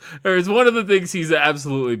 Or it's one of the things he's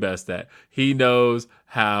absolutely best at. He knows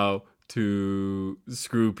how to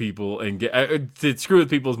screw people and get to screw with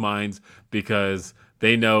people's minds, because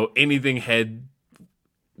they know anything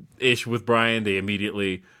head-ish with Bryan, they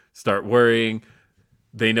immediately start worrying.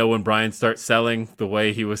 They know when Bryan starts selling the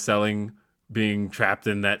way he was selling, being trapped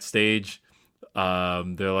in that stage.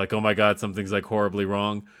 They're like, oh my God, something's like horribly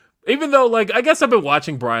wrong. Even though, like, I guess I've been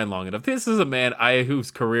watching Bryan long enough. This is a man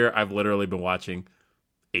whose career I've literally been watching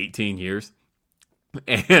 18 years.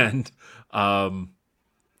 And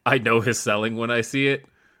I know his selling when I see it.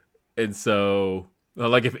 And so,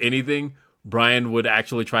 like, if anything, Bryan would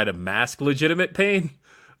actually try to mask legitimate pain.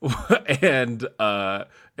 and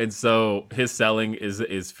so his selling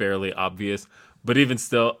is fairly obvious. But even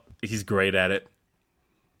still, he's great at it.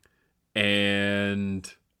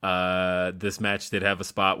 And this match did have a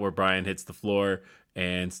spot where Bryan hits the floor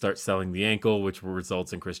and starts selling the ankle, which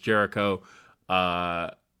results in Chris Jericho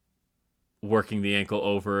working the ankle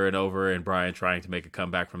over and over, and Bryan trying to make a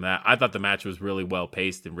comeback from that. I thought the match was really well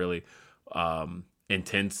paced and really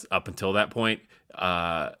intense up until that point.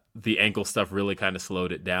 The ankle stuff really kind of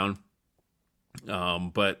slowed it down.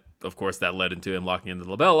 But of course that led into him locking into the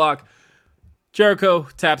label lock. Jericho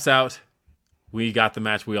taps out. We got the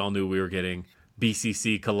match we all knew we were getting.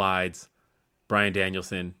 BCC collides. Bryan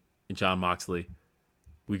Danielson and Jon Moxley.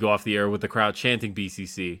 We go off the air with the crowd chanting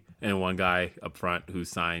BCC, and one guy up front whose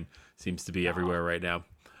sign seems to be everywhere right now.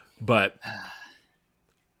 But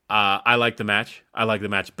I like the match. I like the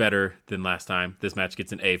match better than last time. This match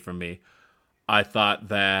gets an A from me. I thought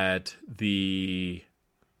that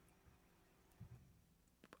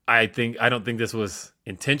I don't think this was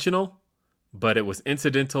intentional, but it was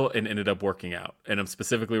incidental and ended up working out. And I'm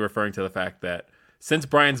specifically referring to the fact that since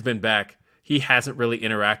Bryan's been back, he hasn't really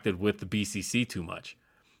interacted with the BCC too much.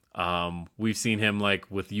 We've seen him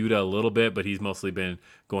like with Yuta a little bit, but he's mostly been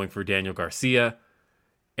going for Daniel Garcia.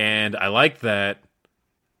 And I like that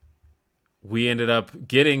we ended up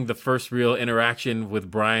getting the first real interaction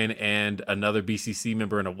with Bryan and another BCC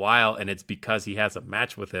member in a while, and it's because he has a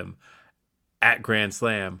match with him at Grand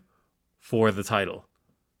Slam for the title.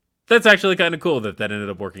 That's actually kind of cool that ended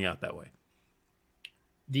up working out that way.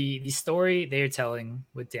 The story they're telling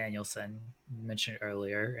with Danielson, you mentioned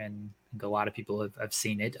earlier, and I think a lot of people have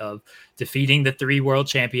seen it, of defeating the 3 world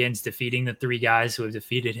champions, defeating the 3 guys who have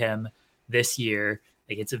defeated him this year.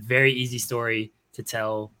 Like, it's a very easy story to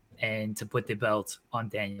tell and to put the belt on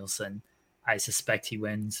Danielson. I suspect he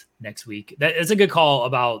wins next week. That is a good call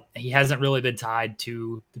about he hasn't really been tied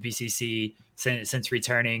to the BCC since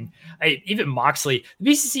returning. Even Moxley,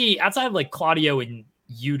 the BCC, outside of like Claudio and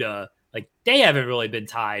Yuta, like they haven't really been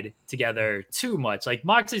tied together too much. Like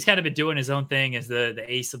Moxley's kind of been doing his own thing as the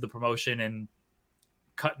ace of the promotion and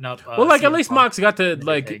cutting up. Well, like at least Mox got to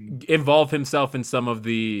like involve himself in some of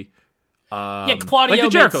the. Claudio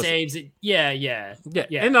like made saves. Yeah.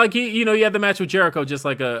 And like he had the match with Jericho just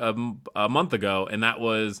like a month ago, and that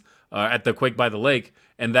was at the Quake by the Lake,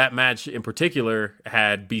 and that match in particular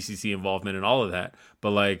had BCC involvement and all of that.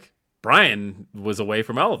 But like Brian was away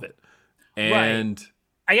from all of it, and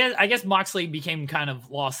I guess Moxley became kind of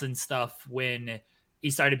lost in stuff when he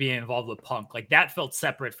started being involved with Punk. Like that felt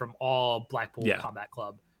separate from all Blackpool Combat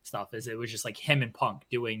Club stuff, as it was just like him and Punk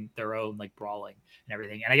doing their own like brawling and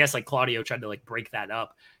everything. And I guess like Claudio tried to like break that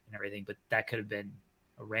up and everything, but that could have been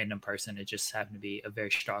a random person. It just happened to be a very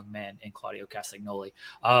strong man in Claudio Castagnoli.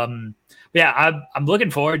 I'm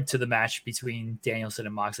looking forward to the match between Danielson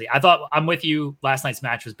and Moxley. I thought, I'm with you, last night's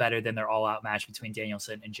match was better than their all-out match between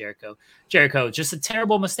Danielson and Jericho. Jericho, just a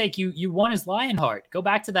terrible mistake. You won his Lionheart. Go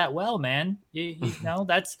back to that well, man. You know,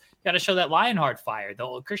 that's got to show that Lionheart fire.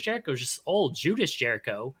 Though Chris Jericho's just old. Judas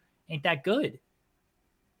Jericho ain't that good.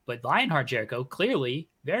 But Lionheart Jericho, clearly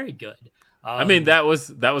very good. I mean, that was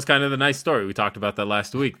kind of the nice story. We talked about that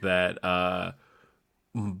last week, that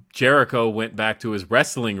Jericho went back to his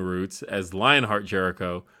wrestling roots as Lionheart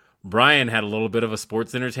Jericho. Brian had a little bit of a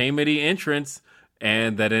sports entertainment-y entrance,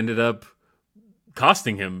 and that ended up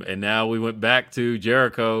costing him. And now we went back to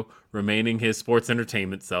Jericho remaining his sports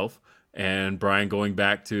entertainment self, and Brian going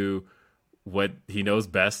back to what he knows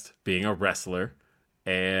best, being a wrestler.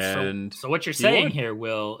 And so what you're saying here,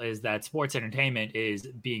 Will, is that sports entertainment is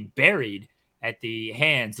being buried at the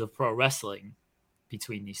hands of pro wrestling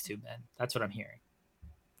between these two men. That's what I'm hearing.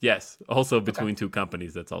 Yes. Also between two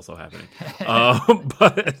companies, that's also happening.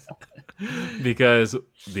 But because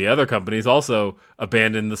the other companies also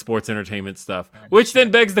abandoned the sports entertainment stuff, which then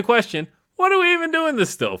begs the question, what are we even doing this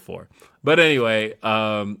still for? But anyway,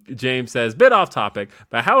 James says, bit off topic,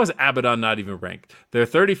 but how is Abaddon not even ranked? They're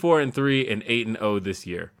 34-3 and 8-0 this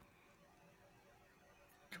year.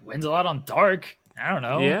 Wins a lot on Dark. I don't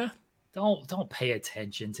know. Yeah. Don't pay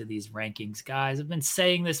attention to these rankings, guys. I've been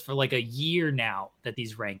saying this for like a year now that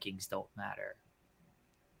these rankings don't matter.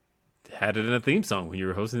 Had it in a theme song when you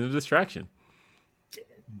were hosting The Distraction.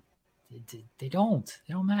 They don't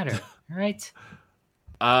matter. All right.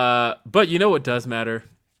 But you know what does matter?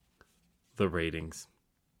 The ratings.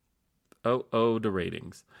 The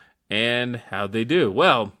ratings. And how'd they do?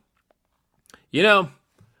 Well, you know,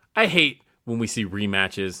 I hate when we see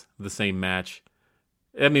rematches of the same match.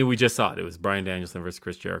 I mean, we just saw it. It was Bryan Danielson versus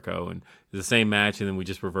Chris Jericho, and it's the same match, and then we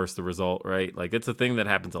just reversed the result, right? Like, it's a thing that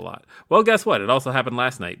happens a lot. Well, guess what? It also happened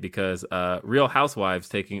last night because Real Housewives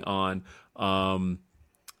taking on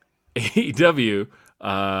AEW.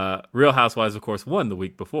 Real Housewives, of course, won the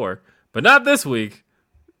week before, but not this week.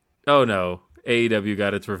 Oh, no. AEW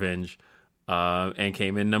got its revenge and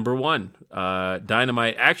came in number one.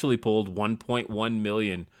 Dynamite actually pulled 1.1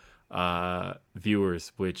 million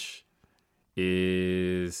viewers, which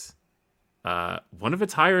is one of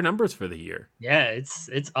its higher numbers for the year. Yeah,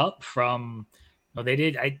 it's up from they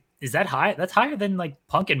did. Is that high? That's higher than like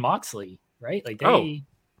Punk and Moxley, right? Like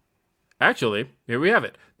actually, here we have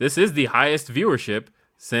it. This is the highest viewership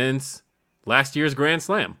since last year's Grand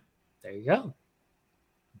Slam. There you go.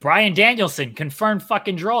 Bryan Danielson confirmed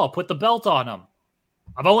fucking draw. Put the belt on him.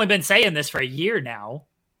 I've only been saying this for a year now.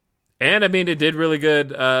 And I mean, it did really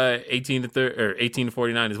good. 18 to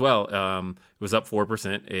 49 as well. It was up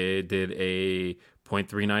 4%. It did a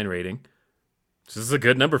 0.39 rating. So this is a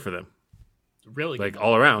good number for them. Really good. Like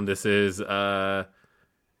all around, this is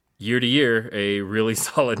year to year a really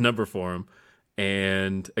solid number for them.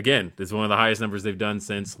 And again, this is one of the highest numbers they've done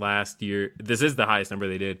since last year. This is the highest number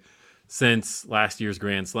they did since last year's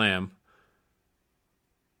Grand Slam.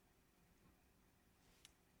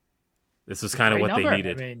 This was kind of what they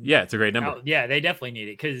needed. I mean, yeah, it's a great number. Yeah, they definitely need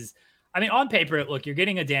it because, I mean, on paper, look, you're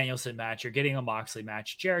getting a Danielson match, you're getting a Moxley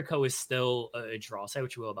match. Jericho is still a draw. Say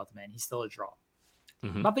what you will about the man, he's still a draw.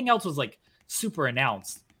 Mm-hmm. Nothing else was like super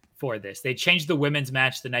announced for this. They changed the women's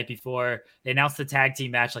match the night before. They announced the tag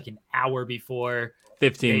team match like an hour before.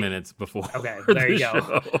 15 minutes before. Okay, there you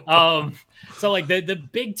go. So like the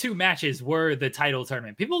big two matches were the title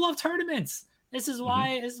tournament. People love tournaments. This is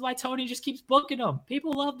why Tony just keeps booking them.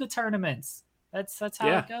 People love the tournaments. That's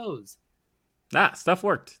how it goes. Stuff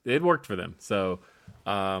worked. It worked for them. So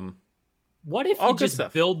What if All you good just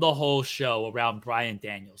stuff. build the whole show around Bryan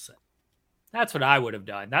Danielson? That's what I would have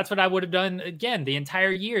done. That's what I would have done again the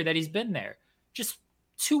entire year that he's been there. Just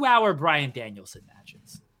 2-hour Bryan Danielson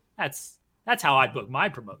matches. That's how I'd book my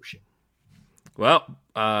promotion. Well,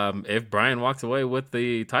 if Bryan walks away with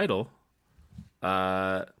the title,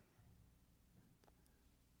 I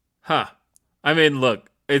mean, look,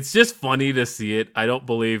 it's just funny to see it. I don't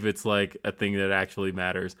believe it's like a thing that actually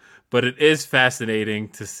matters, but it is fascinating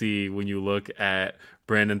to see when you look at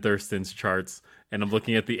Brandon Thurston's charts, and I'm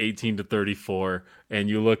looking at the 18 to 34, and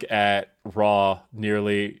you look at Raw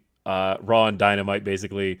and Dynamite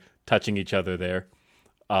basically touching each other there,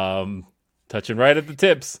 touching right at the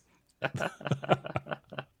tips.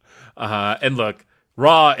 And look,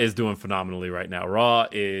 Raw is doing phenomenally right now. Raw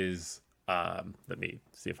is, let me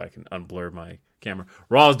see if I can unblur my camera.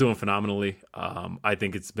 Raw is doing phenomenally. I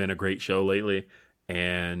think it's been a great show lately,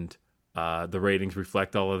 and the ratings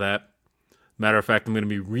reflect all of that. Matter of fact, I'm going to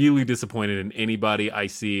be really disappointed in anybody I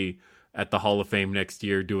see at the Hall of Fame next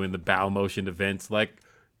year doing the bow motion events. Like,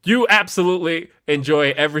 you absolutely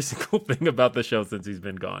enjoy every single thing about the show since he's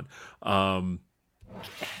been gone. Can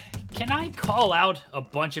I call out a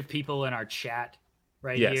bunch of people in our chat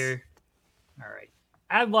Yes. here? All right.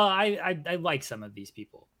 I like some of these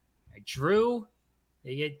people. Right, Drew,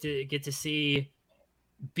 they get to see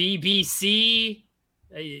BBC,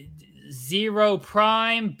 Zero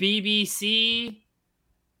Prime, BBC.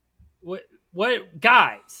 What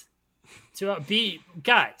guys?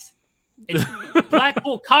 Guys. It's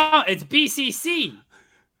Blackpool it's BCC.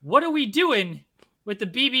 What are we doing with the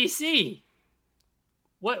BBC?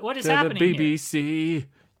 What is happening the BBC,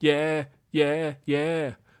 here?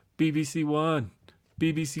 yeah. BBC 1,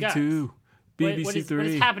 BBC Guys, 2, BBC 3, what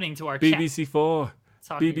is happening to our BBC 4,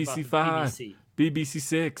 Talking BBC about the 5, BBC. BBC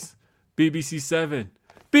 6, BBC 7,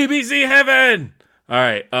 BBC Heaven. All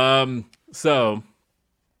right, so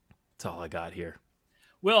that's all I got here.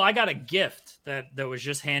 Will, I got a gift that was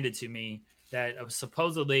just handed to me that was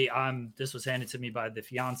supposedly this was handed to me by the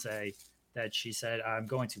fiance that she said I'm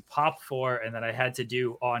going to pop for and that I had to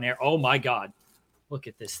do on air. Oh my God. Look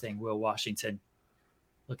at this thing, Will Washington.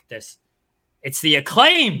 Look at this. It's the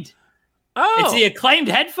Acclaimed. Oh, It's the Acclaimed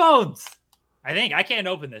headphones. I think I can't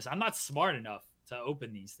open this. I'm not smart enough to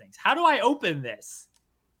open these things. How do I open this?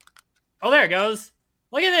 Oh, there it goes.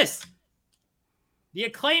 Look at this. The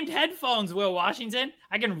Acclaimed headphones, Will Washington.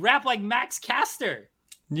 I can rap like Max Caster.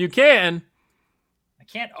 you can. I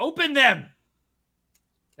can't open them.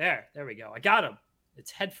 There we go. I got them. It's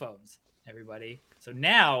headphones, everybody. So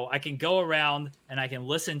now I can go around and I can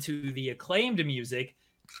listen to the Acclaimed music.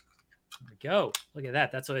 There we go. Look at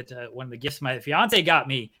that. That's what one of the gifts my fiance got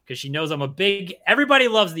me because she knows I'm everybody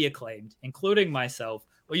loves the Acclaimed, including myself.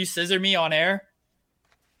 Will you scissor me on air?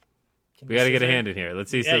 We got to get a hand in here. Let's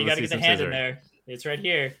see. Yeah, you got to let's get see the hand some in scissor. there. It's right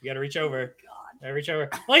here. You got to reach over. Gotta reach over.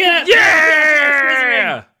 Look at that.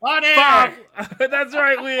 Yeah! On air. Fuck! That's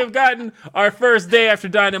right. We have gotten our first day after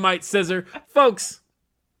Dynamite scissor. Folks,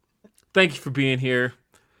 thank you for being here.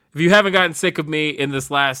 If you haven't gotten sick of me in this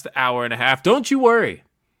last hour and a half, don't you worry.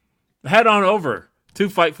 Head on over to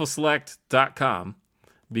FightfulSelect.com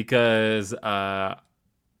because the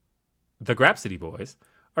Grapsity boys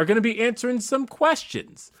are going to be answering some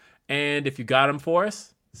questions. And if you got them for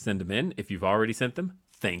us, send them in. If you've already sent them,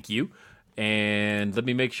 thank you. And let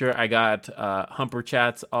me make sure I got Humper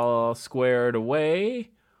Chats all squared away.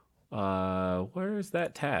 Where's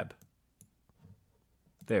that tab?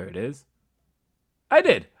 There it is. I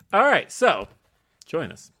did. All right, so join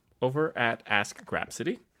us over at Ask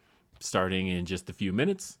Grapsity, starting in just a few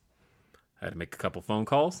minutes. I had to make a couple phone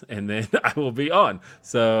calls, and then I will be on.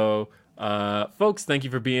 So, folks, thank you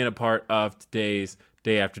for being a part of today's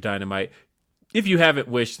Day After Dynamite. If you haven't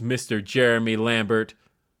wished Mr. Jeremy Lambert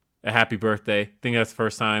a happy birthday, I think that's the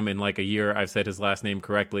first time in like a year I've said his last name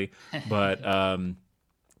correctly. But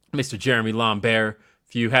Mr. Jeremy Lambert,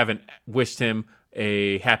 if you haven't wished him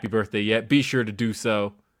a happy birthday yet, be sure to do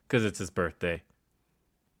so because it's his birthday.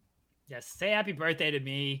 Yes, say happy birthday to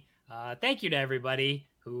me. Thank you to everybody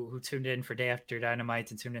who tuned in for Day After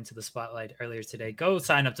Dynamite and tuned into the Spotlight earlier today. Go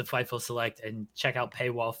sign up to Fightful Select and check out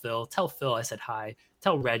Paywall Phil. Tell Phil I said hi.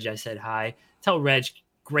 Tell Reg I said hi. Tell Reg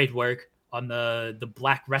great work on the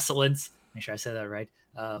Black Wrestlance. Make sure I said that right.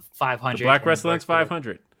 500. The Black Wrestlance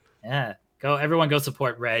 500. Yeah. Everyone go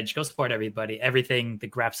support Reg. Go support everybody. Everything the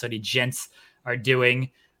Grapsody gents are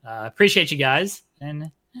doing. Appreciate you guys.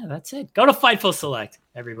 And yeah, that's it. Go to Fightful Select,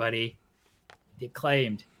 everybody. The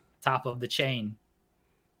Acclaimed. Top of the chain.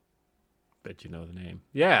 Bet you know the name.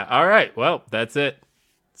 Yeah. All right. Well, that's it.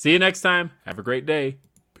 See you next time. Have a great day.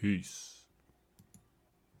 Peace.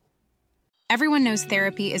 Everyone knows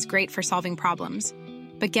therapy is great for solving problems,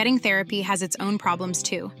 but getting therapy has its own problems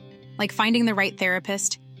too, like finding the right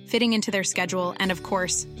therapist, fitting into their schedule, and of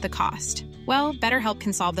course, the cost. Well, BetterHelp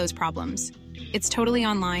can solve those problems. It's totally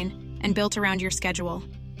online and built around your schedule.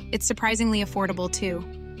 It's surprisingly affordable too.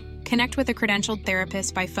 Connect with a credentialed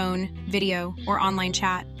therapist by phone, video, or online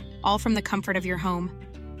chat, all from the comfort of your home.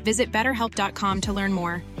 Visit BetterHelp.com to learn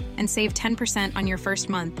more and save 10% on your first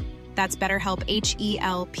month. That's BetterHelp,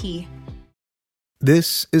 H-E-L-P.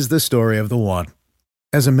 This is the story of the one.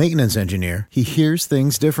 As a maintenance engineer, he hears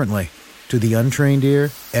things differently. To the untrained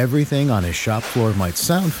ear, everything on his shop floor might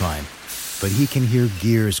sound fine, but he can hear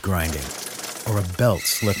gears grinding or a belt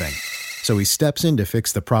slipping. So he steps in to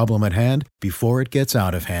fix the problem at hand before it gets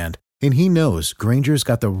out of hand. And he knows Grainger's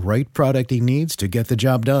got the right product he needs to get the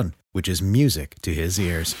job done, which is music to his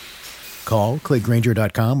ears. Call, click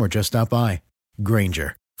Grainger.com, or just stop by.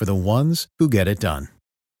 Grainger, for the ones who get it done.